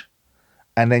Dutch,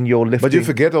 and then you're lifting... But you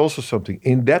forget also something.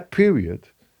 In that period,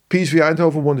 PSV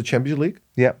Eindhoven won the Champions League.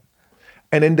 Yeah.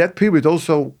 And in that period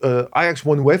also, Ajax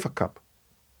won UEFA Cup.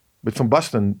 But from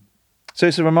Boston, So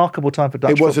it's a remarkable time for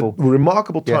Dutch it was football. a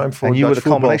remarkable time for and you Dutch were the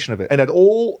football. combination of it. And that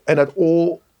all,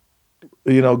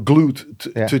 glued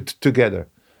together.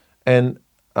 And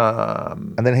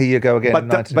then here you go again.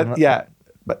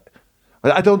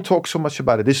 But I don't talk so much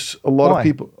about it. There's a lot of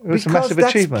people. It was a because massive that's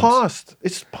achievement. past.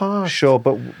 It's past. Sure,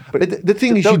 but the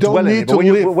thing is, you don't need to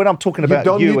live. When I'm talking about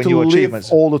you you and your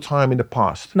achievements, all the time in the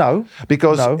past. No,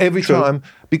 because true.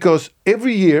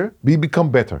 every year we become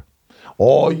better.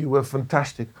 Oh, you were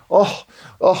fantastic. Oh,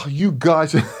 you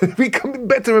guys becoming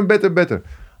better and better and better.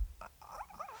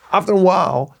 After a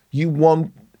while, you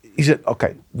want. He said,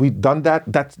 "Okay, we've done that.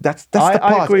 That's the past.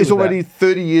 I agree it's with already that.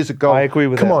 30 years ago. I agree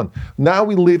with Come that. on, now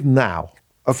we live now.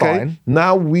 Okay, Fine.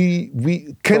 now we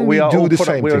do the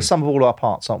same We are thing. a sum of all our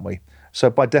parts, aren't we? So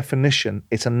by definition,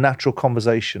 it's a natural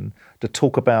conversation to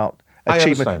talk about I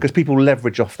achievement understand. because people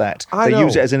leverage off that. They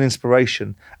use it as an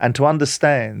inspiration and to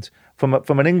understand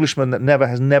from an Englishman that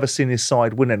has never seen his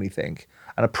side win anything,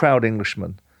 and a proud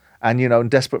Englishman. And and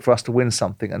desperate for us to win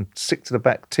something and sick to the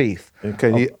back teeth.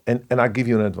 Okay, and I give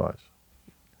you an advice.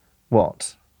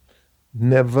 What?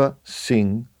 Never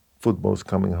sing "Football's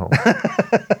Coming Home."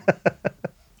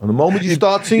 And the moment you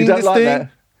start singing don't this like thing, that.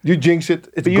 you jinx it.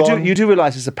 It's But gone. you do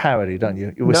realise it's a parody, don't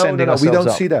you? We're sending no, we ourselves don't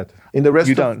up. see that. In the rest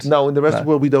You of don't? in the rest of the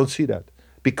world we don't see that.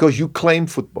 Because you claim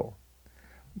football.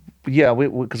 Yeah,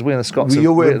 because we're in the Scots.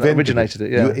 You we invented originated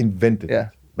it. Yeah. You invented Yeah. it.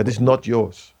 But it's not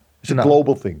yours. It's a No.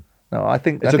 global thing. No, I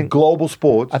think It's a global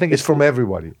sport. I think it's from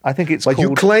everybody. I think it's But you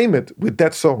called- claim it with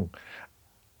that song.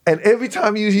 And every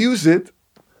time you use it,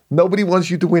 nobody wants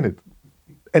you to win it.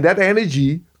 And that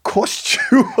energy costs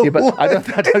you. Yeah, but I don't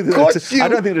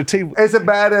think the team It's a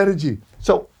bad energy.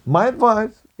 So my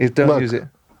advice is don't use it.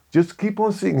 Just keep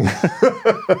on singing.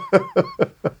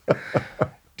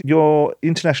 Your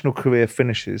international career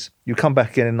finishes. You come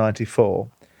back in '94,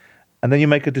 and then you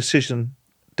make a decision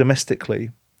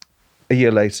domestically a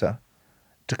year later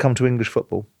to come to English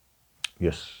football.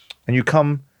 Yes. And you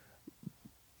come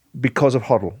because of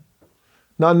Hoddle.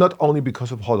 No, not only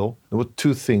because of Hoddle. There were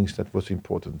two things that was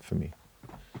important for me.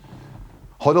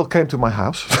 Hoddle came to my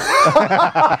house.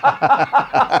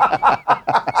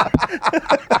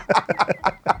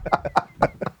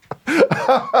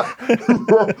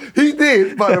 He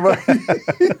did, by the way.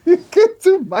 He came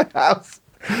to my house.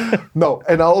 No,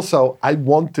 and also I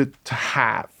wanted to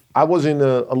have. I was in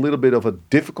a little bit of a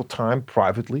difficult time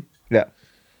privately. Yeah.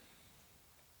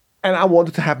 And I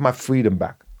wanted to have my freedom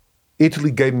back.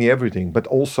 Italy gave me everything, but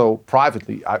also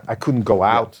privately, I couldn't go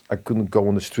out. I couldn't go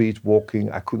on the streets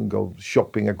walking. I couldn't go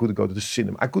shopping. I couldn't go to the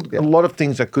cinema. A lot of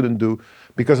things I couldn't do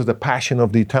because of the passion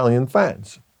of the Italian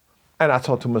fans. And I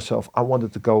thought to myself, I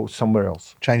wanted to go somewhere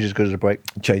else. Change as good as a break.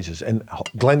 Changes. And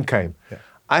Glenn came. Yeah.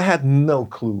 I had no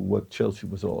clue what Chelsea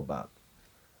was all about.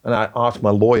 And I asked my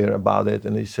lawyer about it,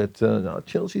 and he said, no,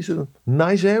 Chelsea's a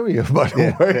nice area, by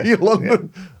the way,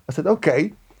 London. Yeah. I said,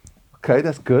 okay,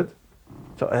 that's good.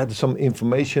 So I had some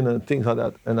information and things like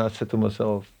that, and I said to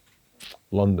myself,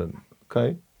 London,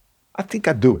 okay, I think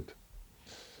I do it.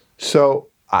 So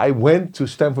I went to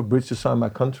Stamford Bridge to sign my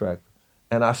contract,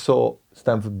 and I saw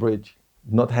Stamford Bridge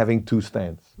not having two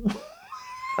stands.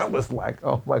 I was like,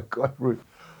 oh my God, Ruud.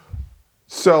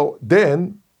 So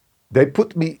then they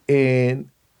put me in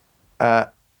a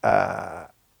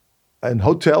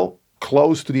hotel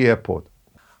close to the airport.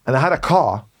 And I had a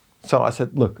car. So I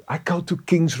said, look, I go to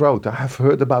King's Road. I have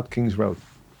heard about King's Road.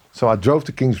 So I drove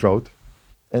to King's Road.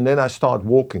 And then I started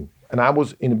walking. And I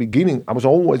was, in the beginning, I was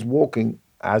always walking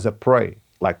as a prey.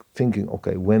 Like thinking,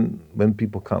 okay, when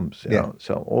people comes, you know.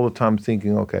 So all the time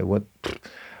thinking, okay,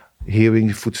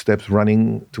 hearing footsteps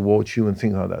running towards you and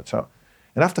things like that. So,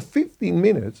 and after 15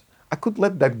 minutes, I could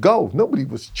let that go. Nobody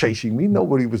was chasing me.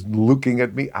 Nobody was looking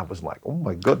at me. I was like, oh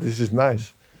my God, this is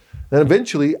nice. Then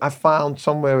eventually I found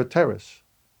somewhere a terrace.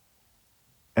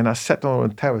 And I sat on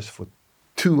a terrace for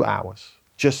 2 hours,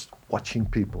 just watching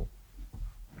people.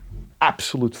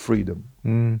 Absolute freedom.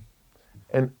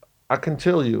 And I can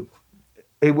tell you,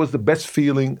 it was the best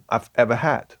feeling I've ever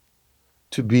had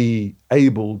to be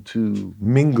able to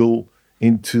mingle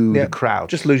into the crowd.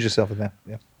 Just lose yourself in there.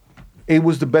 Yeah. It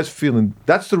was the best feeling.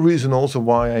 That's the reason also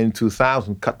why I, in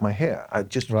 2000, cut my hair. I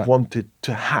just wanted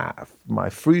to have my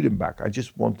freedom back. I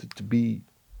just wanted to be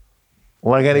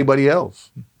like anybody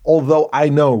else. Although I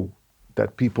know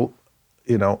that people,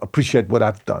 appreciate what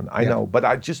I've done. I know. But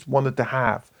I just wanted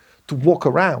to walk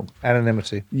around.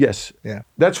 Anonymity. Yes. Yeah.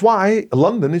 That's why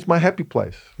London is my happy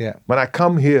place. Yeah. When I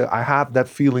come here, I have that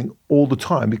feeling all the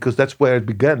time because that's where it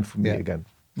began for me again.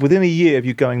 Within a year of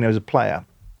you going there as a player,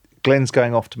 Glenn's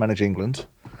going off to manage England,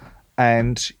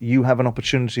 and you have an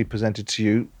opportunity presented to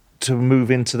you to move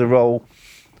into the role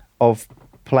of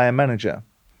player manager.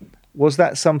 Was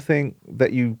that something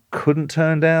that you couldn't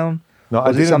turn down? No, was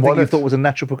I didn't it something want you it. thought was a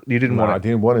natural? You didn't want it. I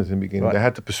didn't want it in the beginning. Right. They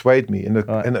had to persuade me,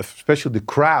 and especially the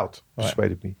crowd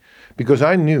persuaded me, because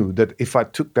I knew that if I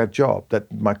took that job, that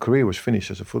my career was finished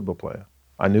as a football player.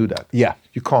 I knew that. Yeah.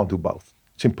 You can't do both.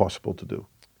 It's impossible to do.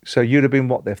 So you'd have been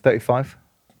what there, 35?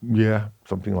 Yeah,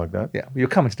 something like that. Yeah,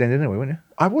 you're coming to the end anyway, weren't you?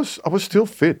 I was still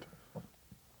fit.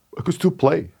 I could still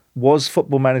play. Was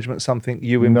football management something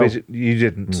you envisioned? You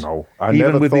didn't. No, I even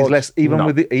never with thought.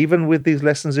 even with these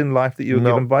lessons in life that you were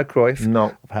given by Cruyff. No.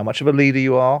 Of how much of a leader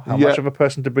you are, how much of a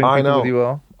person to bring people with you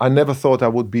are. I never thought I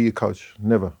would be a coach.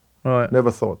 Never. Right.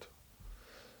 Never thought.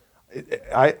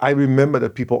 I remember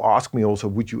that people asked me also,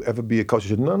 would you ever be a coach? I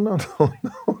said, no.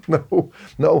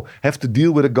 Have to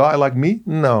deal with a guy like me?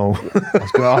 No. I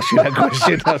was going to ask you that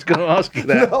question. I was going to ask you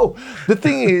that. No. The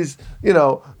thing is,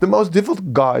 the most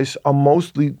difficult guys are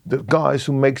mostly the guys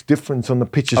who makes difference on the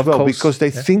pitch as well, course. because they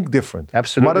think different.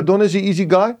 Absolutely. Maradona is an easy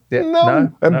guy? Yeah.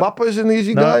 No. Mbappe is an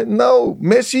easy guy? No.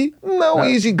 Messi? No.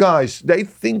 Easy guys. They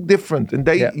think different. And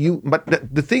but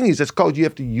the thing is, as coach, you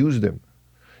have to use them.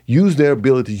 Use their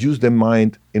abilities, use their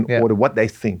mind in order what they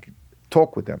think.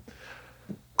 Talk with them.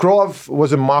 Cruyff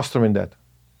was a master in that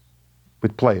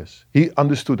with players. He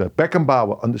understood that.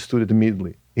 Beckenbauer understood it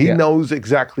immediately. He knows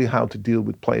exactly how to deal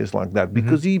with players like that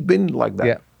because he's been like that.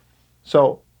 Yeah.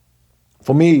 So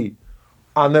for me,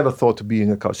 I never thought of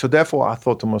being a coach. So therefore I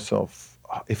thought to myself,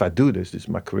 if I do this,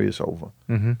 my career is over.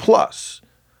 Plus,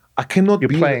 I cannot be...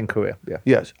 Your playing career, yeah.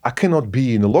 Yes, I cannot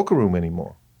be in the locker room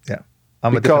anymore. Yeah.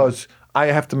 Because I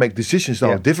have to make decisions that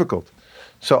are difficult.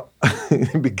 So in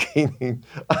the beginning,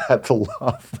 I had to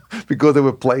laugh because there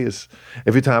were players.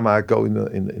 Every time I go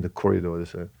in the corridor, they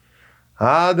say,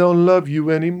 "I don't love you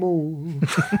anymore.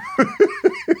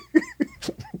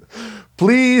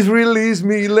 Please release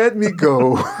me, let me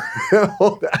go."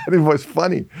 It was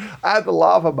funny. I had to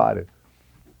laugh about it.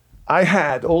 I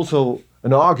had also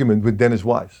an argument with Dennis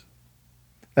Wise.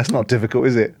 That's not difficult,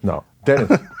 is it? No,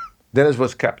 Dennis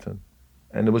was captain.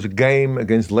 And there was a game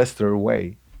against Leicester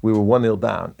away. We were 1-0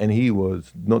 down, and he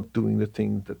was not doing the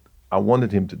things that I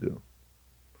wanted him to do.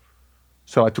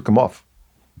 So I took him off.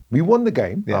 We won the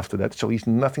game after that, so he's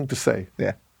nothing to say.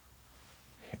 Yeah.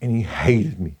 And he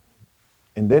hated me.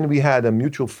 And then we had a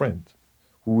mutual friend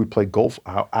who would play golf.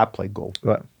 I played golf.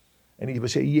 Right. And he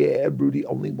would say, "Yeah, Rudy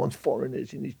only wants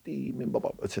foreigners in his team." And blah,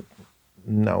 blah, blah. I said,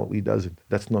 "No, he doesn't.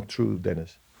 That's not true,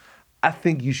 Dennis. I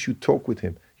think you should talk with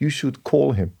him. You should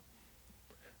call him."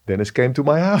 Dennis came to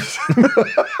my house.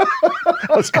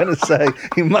 I was going to say,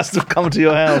 he must have come to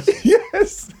your house.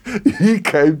 Yes, he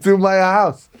came to my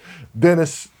house.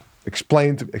 Dennis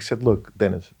explained to me. I said, "Look,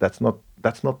 Dennis, that's not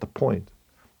the point.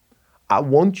 I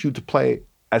want you to play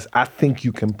as I think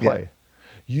you can play.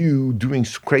 You doing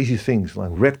crazy things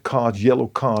like red cards, yellow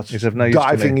cards,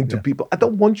 diving into people. I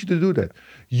don't want you to do that.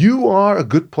 You are a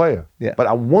good player, but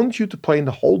I want you to play in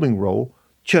the holding role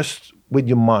just with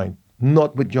your mind,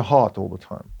 not with your heart all the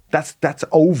time. That's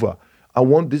over.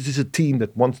 This is a team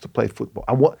that wants to play football.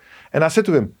 And I said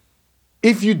to him,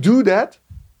 if you do that,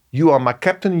 you are my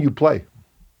captain and you play.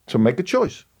 So make a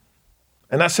choice."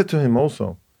 And I said to him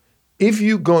also, if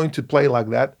you're going to play like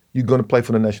that, you're going to play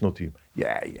for the national team.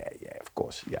 Yeah, of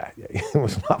course. Yeah. He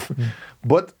was laughing.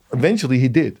 But eventually he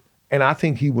did. And I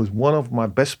think he was one of my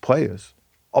best players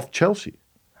of Chelsea.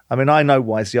 I mean, I know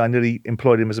Wisey. I nearly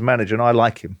employed him as a manager, and I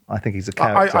like him. I think he's a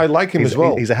character. I like him as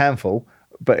well. He's a handful,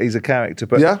 but he's a character.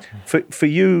 But for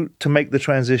you to make the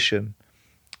transition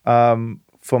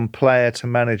from player to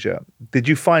manager, did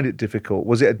you find it difficult?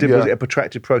 Was it a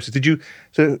protracted process?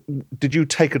 Did you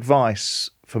take advice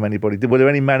from anybody? Were there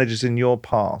any managers in your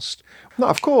past? No,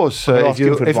 of course.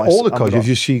 If all the coaches,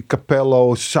 you see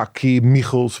Capello, Sacchi,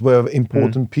 Michels were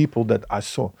important people that I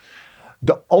saw.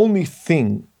 The only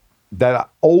thing that I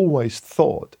always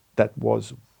thought that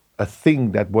was a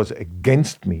thing that was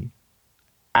against me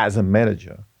as a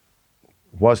manager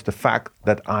was the fact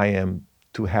that I am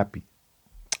too happy.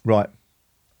 Right.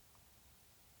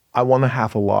 I want to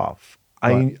have a laugh.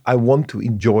 Right. I want to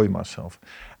enjoy myself.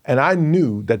 And I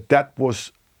knew that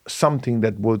was something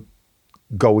that would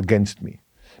go against me.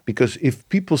 Because if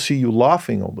people see you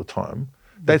laughing all the time,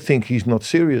 they think he's not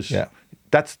serious. Yeah.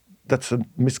 That's a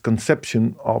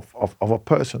misconception of a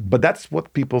person. But that's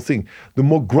what people think. The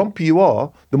more grumpy you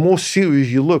are, the more serious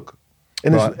you look.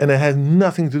 And, and it has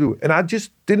nothing to do. And I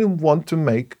just didn't want to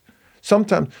make...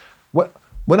 Sometimes,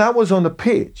 when I was on the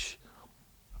pitch,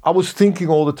 I was thinking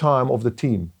all the time of the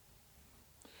team.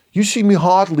 You see me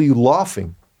hardly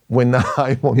laughing when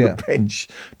I'm on the bench,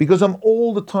 because I'm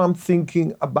all the time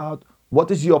thinking about what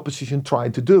is the opposition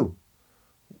trying to do.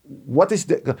 What is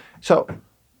so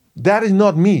that is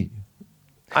not me.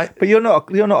 But you're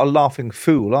not a laughing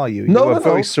fool, are you? No, you're a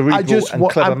very cerebral and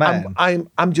clever man.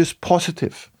 I'm just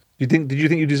positive. Did you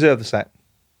think you deserve the sack?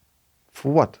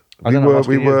 For what? We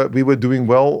were doing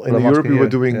well in Europe. We were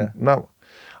doing no.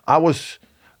 I was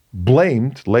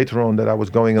blamed later on that I was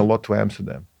going a lot to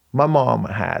Amsterdam. My mom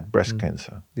had breast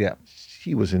cancer. Yeah,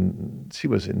 she was in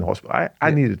the hospital.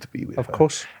 I needed to be with her. Of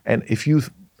course. And if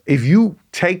you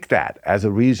take that as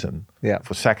a reason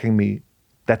for sacking me,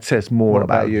 that says more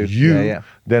about you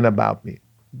than about me.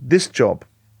 This job,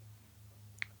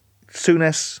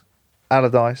 Souness,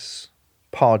 Allardyce,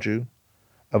 Pardew,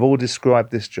 have all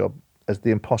described this job as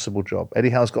the impossible job.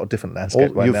 Eddie Howe's got a different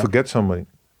landscape right now. You forget somebody.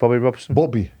 Bobby Robson?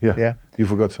 Bobby, yeah. You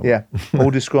forgot somebody. Yeah,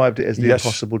 all described it as the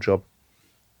impossible job.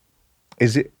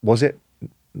 Was it?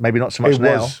 Maybe not so much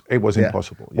now. It was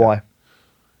impossible. Yeah. Why?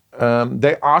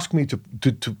 They asked me to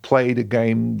play the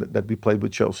game that we played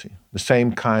with Chelsea. The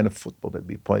same kind of football that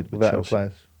we played with Chelsea.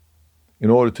 Players. In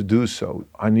order to do so,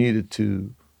 I needed to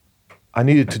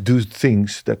do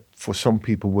things that for some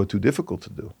people were too difficult to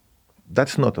do.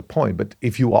 That's not the point. But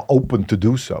if you are open to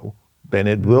do so, then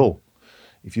it will.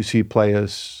 If you see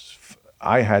players,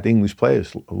 I had English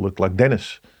players look like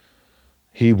Dennis.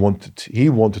 He wanted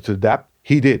to adapt.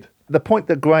 He did. The point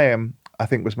that Graham, I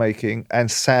think, was making,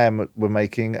 and Sam were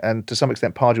making, and to some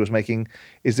extent Pardew was making,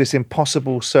 is this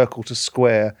impossible circle to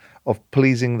square of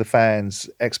pleasing the fans'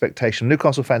 expectation.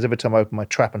 Newcastle fans, every time I open my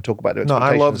trap and talk about their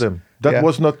expectations. No, I love them. That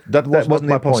wasn't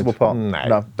the impossible part.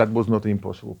 No, that was not the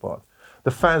impossible part.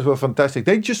 The fans were fantastic.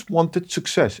 They just wanted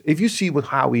success. If you see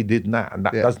how he did now and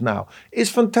does now,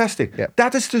 it's fantastic. Yeah.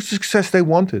 That is the success they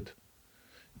wanted.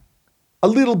 A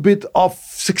little bit of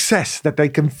success that they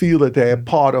can feel that they are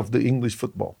part of the English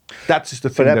football. That's the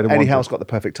thing that they wanted. Eddie Howe's got the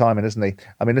perfect timing, hasn't he?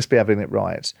 I mean, let's be having it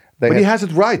right. But he has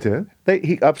it right, eh?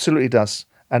 He absolutely does.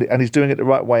 And he's doing it the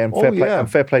right way, and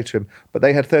fair play to him. But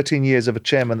they had 13 years of a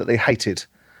chairman that they hated.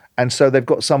 And so they've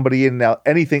got somebody in now.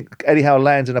 Eddie Howe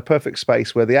lands in a perfect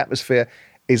space where the atmosphere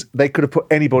is. They could have put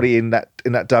anybody in that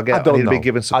dugout and he'd be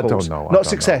given support. I don't know. Not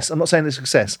success. I'm not saying it's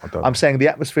success. I'm saying the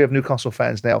atmosphere of Newcastle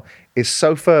fans now is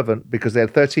so fervent because they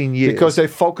had 13 years. Because they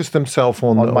focused themselves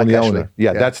on the owner.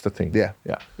 Yeah, that's the thing. Yeah.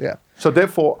 So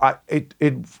therefore,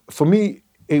 for me,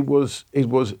 it was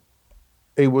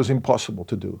impossible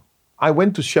to do. I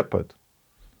went to Shepherd,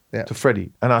 to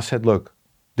Freddie, and I said, "Look,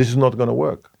 this is not going to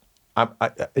work.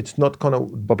 It's not going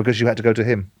to." But because you had to go to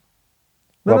him,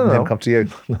 rather than him come to you.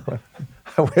 No.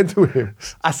 I went to him.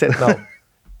 I said, "No,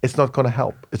 it's not going to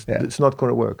help. It's not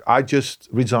going to work." I just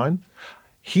resigned.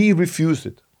 He refused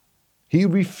it. He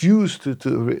refused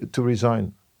to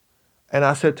resign, and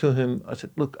I said to him, "I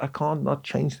said, look, I can't not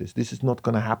change this. This is not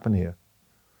going to happen here."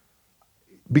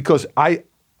 Because I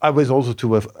was also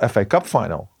to a FA Cup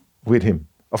final with him.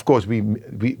 Of course, we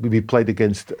played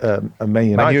against Man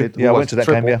United. I went to that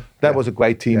game. Yeah, that was a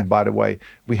great team, by the way.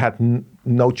 We had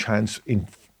no chance in.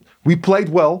 We played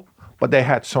well, but they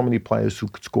had so many players who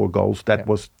could score goals. That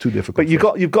was too difficult. But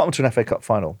you've got them to an FA Cup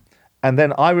final, and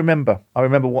then I remember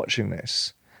watching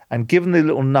this, and given the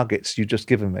little nuggets you've just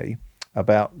given me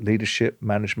about leadership,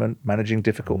 management, managing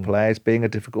difficult players, being a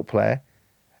difficult player,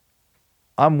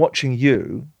 I'm watching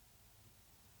you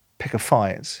pick a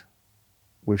fight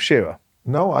with Shearer.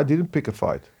 No, I didn't pick a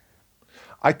fight.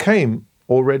 I came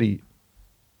already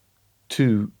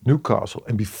to Newcastle,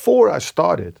 and before I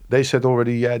started, they said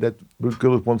already, that Ruud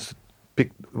Gullit wants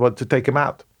to take him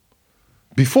out.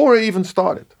 Before I even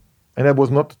started, and that was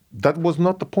not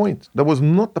the point. That was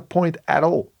not the point at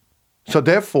all. So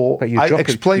therefore, you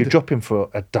drop him for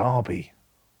a derby.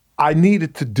 I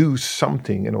needed to do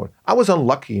something in order. I was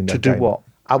unlucky in that game. To do what?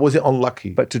 I was unlucky.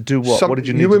 But to do what? What did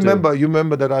you need to do? You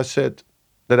remember that I said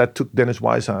that I took Dennis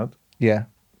Wise out? Yeah.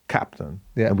 Captain.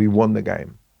 Yeah. And we won the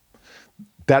game.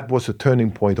 That was a turning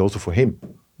point also for him.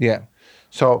 Yeah.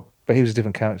 So, but he was a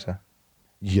different character.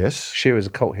 Yes. Shearer's a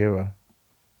cult hero.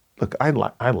 Look, I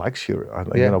like Shearer.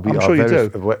 I'm sure you do.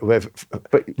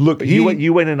 But look,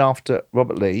 you went in after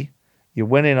Robert Lee. You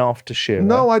went in after Shearer.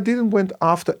 No, I didn't went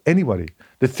after anybody.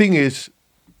 The thing is,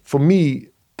 for me,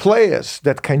 players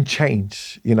that can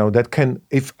change, that can,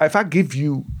 if I give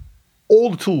you all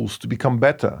the tools to become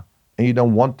better and you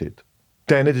don't want it,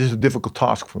 then it is a difficult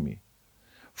task for me.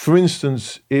 For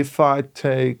instance, if I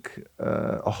take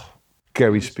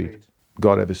Gary Speed,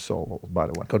 God have his soul, by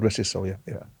the way. God rest his soul,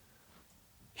 yeah.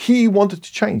 He wanted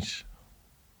to change.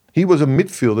 He was a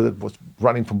midfielder that was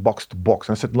running from box to box.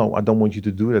 And I said, no, I don't want you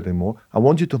to do that anymore. I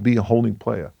want you to be a holding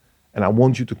player. And I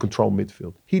want you to control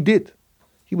midfield. He did.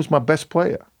 He was my best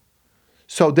player.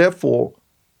 So therefore,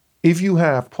 if you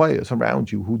have players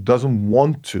around you who doesn't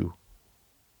want to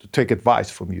take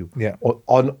advice from you, Yeah. or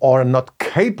are not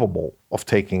capable of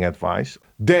taking advice,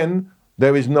 then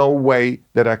there is no way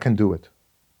that I can do it.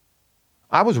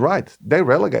 I was right. They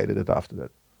relegated it after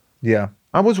that. Yeah.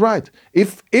 I was right.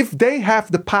 If they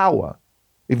have the power,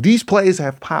 if these players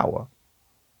have power,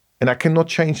 and I cannot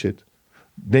change it,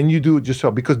 then you do it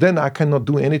yourself, because then I cannot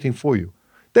do anything for you.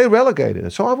 They relegated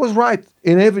it. So I was right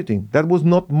in everything. That was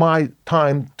not my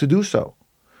time to do so.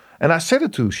 And I said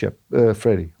it to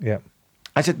Freddie. Yeah.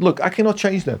 I said, look, I cannot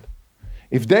change that.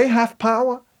 If they have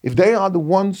power, if they are the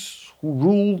ones who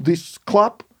rule this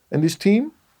club and this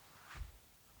team,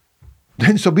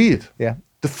 then so be it. Yeah.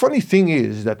 The funny thing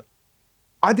is that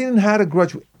I didn't have a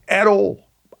grudge at all.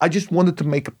 I just wanted to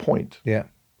make a point Yeah.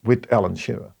 with Alan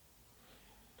Shearer.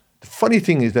 The funny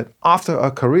thing is that after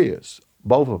our careers,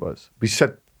 both of us, we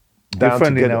sat down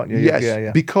friendly together. now,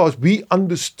 yeah. Because we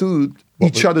understood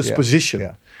each other's position.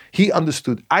 Yeah. He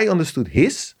understood, I understood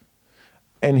his,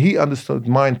 and he understood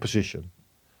my position.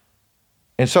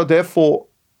 And so therefore,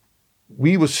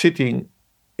 we were sitting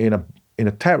in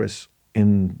a terrace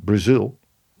in Brazil,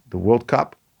 the World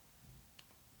Cup,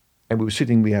 and we were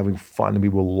sitting, we were having fun, and we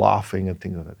were laughing and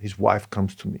things like that. His wife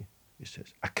comes to me. He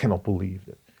says, I cannot believe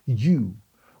that you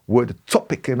were the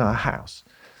topic in our house.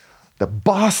 The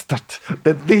bastard,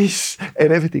 that this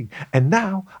and everything. And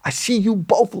now I see you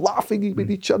both laughing with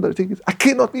each other. Thinking, I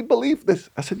cannot believe this.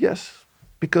 I said, yes,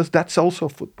 because that's also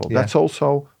football. Yeah. That's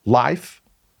also life.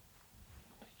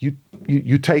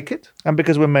 You take it. And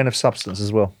because we're men of substance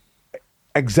as well.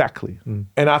 Exactly.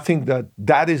 And I think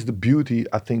that is the beauty,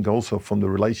 I think, also from the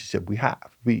relationship we have.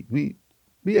 We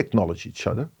acknowledge each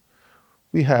other.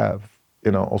 We have,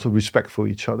 also respect for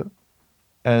each other.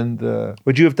 And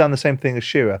would you have done the same thing as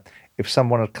Shearer if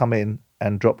someone had come in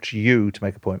and dropped you to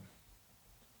make a point?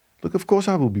 Look, of course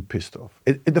I will be pissed off.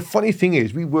 The funny thing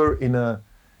is, we were in a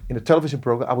television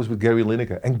program. I was with Gary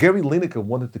Lineker, and Gary Lineker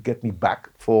wanted to get me back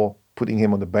for putting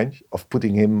him on the bench, of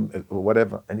putting him or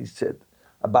whatever. And he said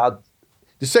about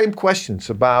the same questions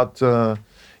about, can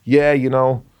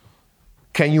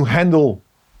you handle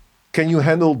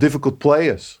difficult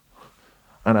players?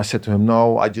 And I said to him,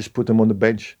 no, I just put them on the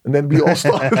bench. And then we all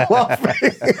started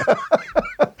laughing.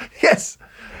 Yes.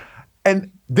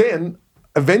 And then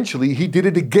eventually he did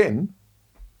it again.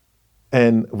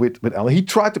 And with Alan, he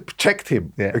tried to protect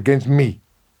him against me.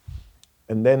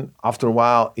 And then after a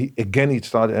while, he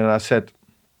started. And I said,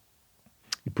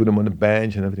 he put him on the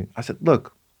bench and everything. I said,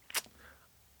 look,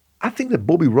 I think that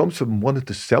Bobby Robson wanted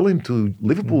to sell him to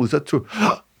Liverpool. Is that true?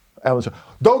 Alan said,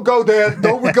 don't go there.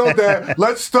 Don't go there.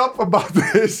 Let's stop about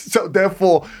this. So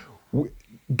therefore,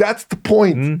 that's the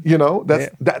point.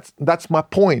 That's my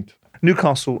point.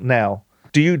 Newcastle now.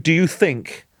 Do you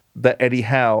think that Eddie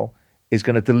Howe is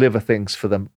going to deliver things for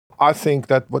them? I think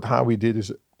that what Howie did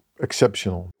is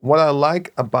exceptional. What I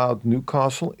like about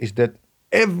Newcastle is that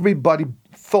everybody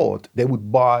thought they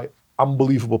would buy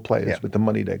unbelievable players with the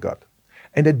money they got.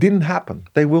 And it didn't happen.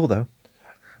 They will, though.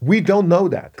 We don't know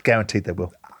that. Guaranteed they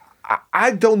will.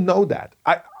 I don't know that.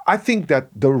 I think that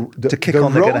the road they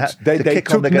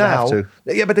took now,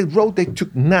 but the road they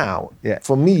took now,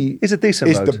 for me, is a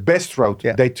decent road. The best road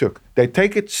they took. They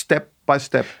take it step by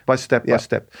step by step by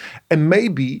step, and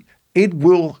maybe it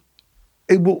will,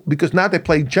 because now they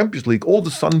play Champions League. All of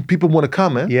a sudden, people want to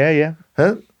come, eh? Yeah.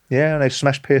 Huh? Yeah, and they've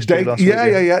smashed PSG last week.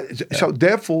 Yeah. So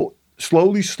therefore,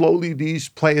 slowly, these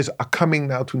players are coming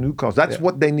now to Newcastle. That's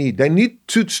what they need. They need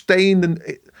to stay in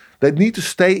the. They need to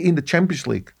stay in the Champions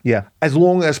League as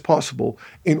long as possible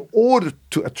in order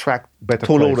to attract better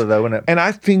players. Tall order, though, isn't it? And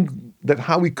I think that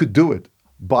Howie could do it.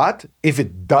 But if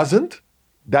it doesn't,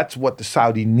 that's what the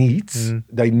Saudi needs.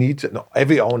 They need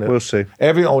every owner. We'll see.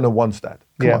 Every owner wants that.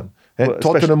 Come on. Well,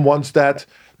 Tottenham wants that.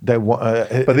 They want.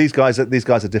 But these guys are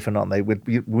different, aren't they?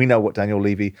 We know what Daniel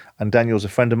Levy, and Daniel's a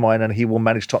friend of mine, and he will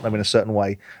manage Tottenham in a certain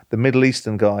way. The Middle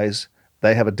Eastern guys,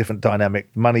 they have a different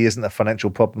dynamic. Money isn't a financial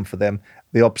problem for them.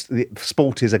 The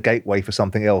sport is a gateway for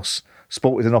something else.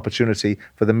 Sport is an opportunity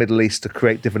for the Middle East to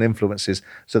create different influences.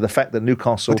 So the fact that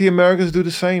Newcastle... But the Americans do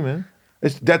the same, eh?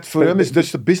 That for them is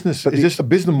just a business. It's just a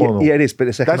business model. Yeah, it is, but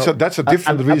it's that's a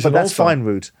different reason. But that's also fine,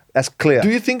 Ruud. That's clear. Do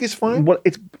you think it's fine? Well,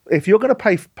 if you're going to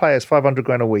pay players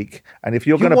 $500,000 a week, and if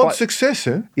you're going to want success,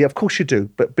 eh? Yeah, of course you do.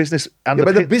 But business and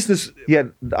the business. Yeah,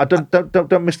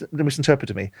 don't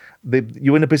misinterpret me.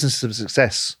 You're in a business of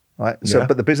success, right? So,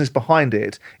 but the business behind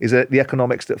it is the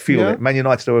economics that fuel it. Man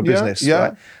United are a business,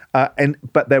 right?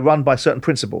 But they're run by certain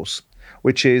principles,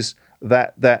 which is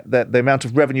that the amount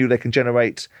of revenue they can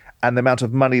generate and the amount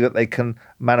of money that they can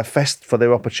manifest for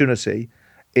their opportunity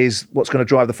is what's going to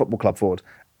drive the football club forward.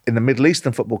 in the Middle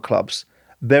Eastern football clubs,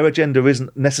 their agenda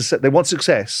isn't necessary. They want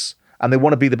success and they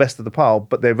want to be the best of the pile,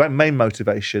 but their main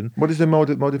motivation... What is their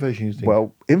motivation, you think?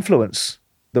 Well, influence.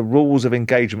 The rules of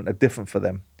engagement are different for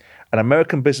them. An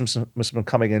American businessman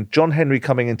coming in, John Henry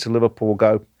coming into Liverpool, will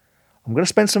go, I'm going to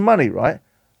spend some money, right?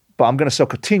 But I'm going to sell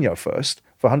Coutinho first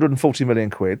for 140 million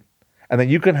quid. And then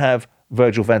you can have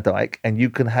Virgil van Dijk and you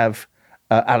can have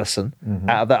Alisson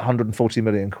out of that 140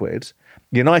 million quid.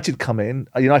 United come in,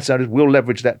 United owners will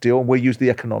leverage that deal and we'll use the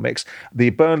economics. The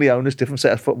Burnley owners, different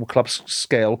set of football clubs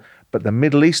scale, but the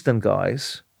Middle Eastern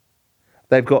guys,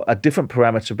 they've got a different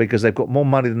parameter because they've got more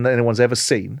money than anyone's ever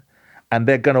seen. And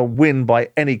they're going to win by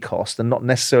any cost and not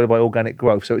necessarily by organic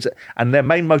growth. So and their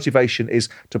main motivation is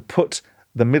to put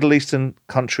the Middle Eastern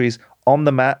countries on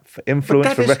the map for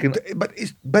influence,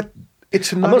 But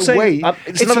it's another way.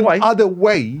 It's another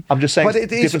way. I'm just saying, but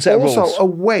it is also a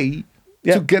way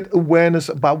to get awareness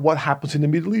about what happens in the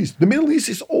Middle East. The Middle East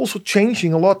is also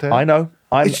changing a lot. I know.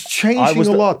 It's changing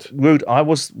a lot. Ruud, I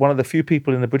was one of the few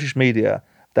people in the British media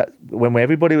that when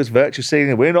everybody was virtually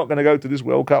saying, we're not going to go to this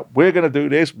World Cup, we're going to do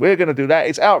this, we're going to do that.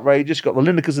 It's outrageous. You've got the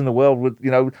Linekers in the world with,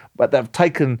 but they've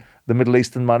taken the Middle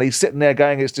Eastern money, sitting there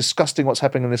going, it's disgusting what's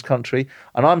happening in this country.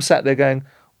 And I'm sat there going,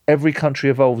 every country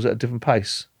evolves at a different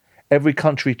pace. Every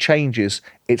country changes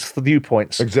its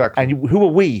viewpoints. Exactly. And who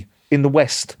are we in the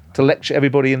West to lecture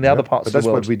everybody in the other parts of the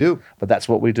world? That's what we do. But that's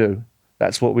what we do.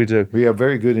 That's what we do. We are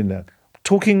very good in that.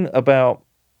 Talking about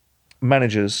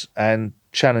managers and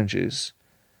challenges,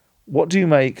 what do you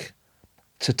make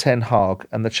to Ten Hag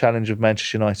and the challenge of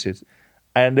Manchester United?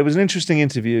 And there was an interesting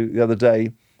interview the other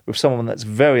day with someone that's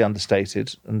very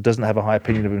understated and doesn't have a high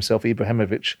opinion of himself,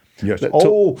 Ibrahimovic. Yes. That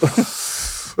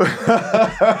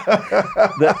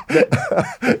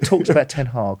talked about Ten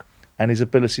Hag and his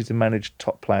ability to manage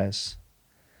top players.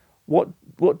 What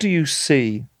do you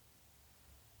see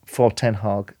for Ten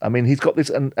Hag? I mean, he's got this,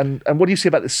 and what do you see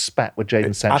about this spat with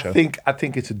Jadon Sancho? I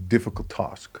think it's a difficult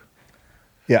task.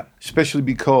 Yeah. Especially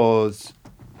because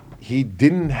he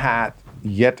didn't have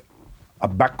yet a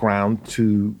background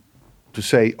to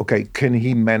say, okay, can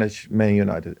he manage Man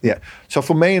United? Yeah. So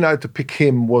for Man United to pick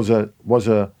him was a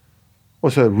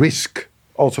risk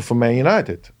also for Man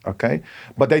United. Okay.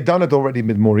 But they done it already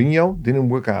with Mourinho, didn't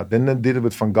work out. Then they did it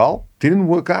with Van Gaal, didn't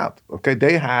work out. Okay.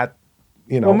 They had,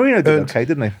 well, Mourinho did okay,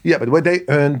 didn't he? Yeah, but they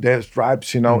earned their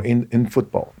stripes, in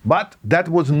football. But that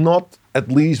was not at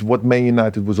least what Man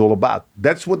United was all about.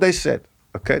 That's what they said.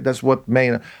 Okay, that's what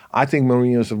I think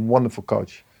Mourinho is a wonderful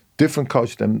coach, different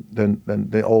coach than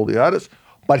all the others.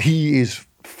 But he is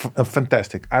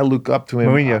fantastic. I look up to him.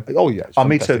 Mourinho. Yeah,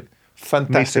 me too.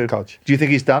 Fantastic coach. Do you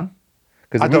think he's done?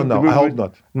 I don't know. I hope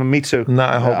not. Me too. No,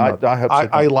 I hope not. I hope so.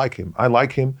 I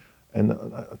like him.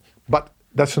 But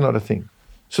that's another thing.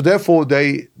 So therefore,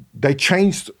 they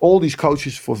changed all these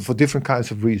coaches for different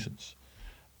kinds of reasons,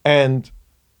 and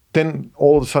then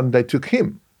all of a sudden they took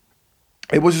him.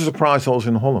 It was a surprise also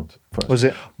in Holland. First. Was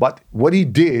it? But what he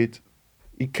did,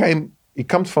 he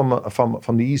comes from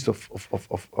the east of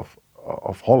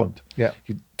Holland. Yeah.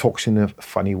 He talks in a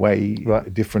funny way, right. A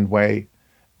different way,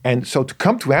 and so to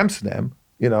come to Amsterdam,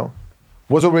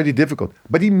 was already difficult.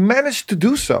 But he managed to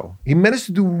do so. He managed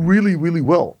to do really, really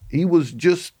well. He was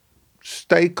just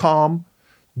stay calm,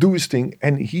 do his thing,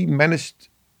 and he managed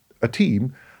a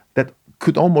team that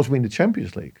could almost win the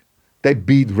Champions League. They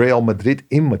beat Real Madrid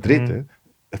in Madrid,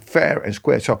 fair and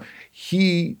square. So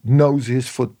he knows his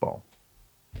football.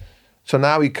 So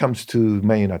now he comes to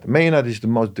Man United. Man United is the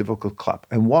most difficult club.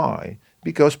 And why?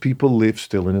 Because people live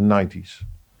still in the 90s.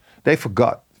 They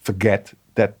forget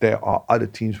that there are other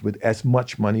teams with as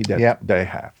much money that they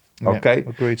have. Okay? Yeah,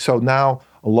 agreed. So now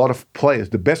a lot of players,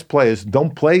 the best players,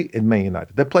 don't play in Man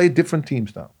United. They play different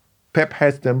teams now. Pep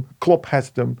has them, Klopp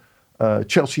has them,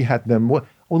 Chelsea had them. A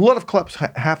lot of clubs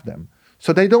have them.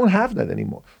 So they don't have that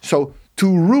anymore. So to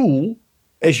rule,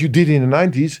 as you did in the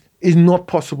 90s, is not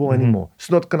possible anymore. It's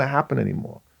not going to happen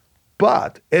anymore.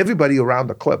 But everybody around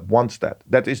the club wants that.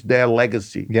 That is their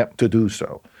legacy to do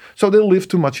so. So they live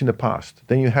too much in the past.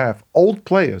 Then you have old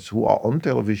players who are on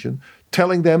television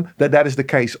telling them that is the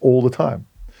case all the time.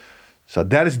 So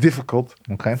that is difficult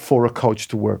for a coach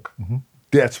to work.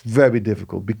 That's very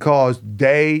difficult because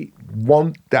they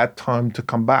want that time to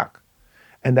come back.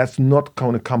 And that's not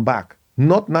going to come back.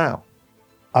 Not now.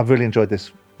 I've really enjoyed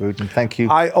this, Ruud, and thank you.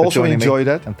 I also enjoyed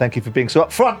that. And thank you for being so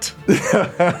upfront.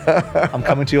 I'm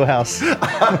coming to your house.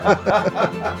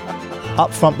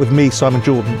 Up Front with me, Simon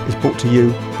Jordan, is brought to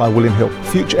you by William Hill.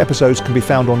 Future episodes can be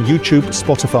found on YouTube,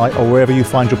 Spotify, or wherever you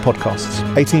find your podcasts.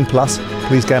 18 plus,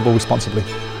 please gamble responsibly.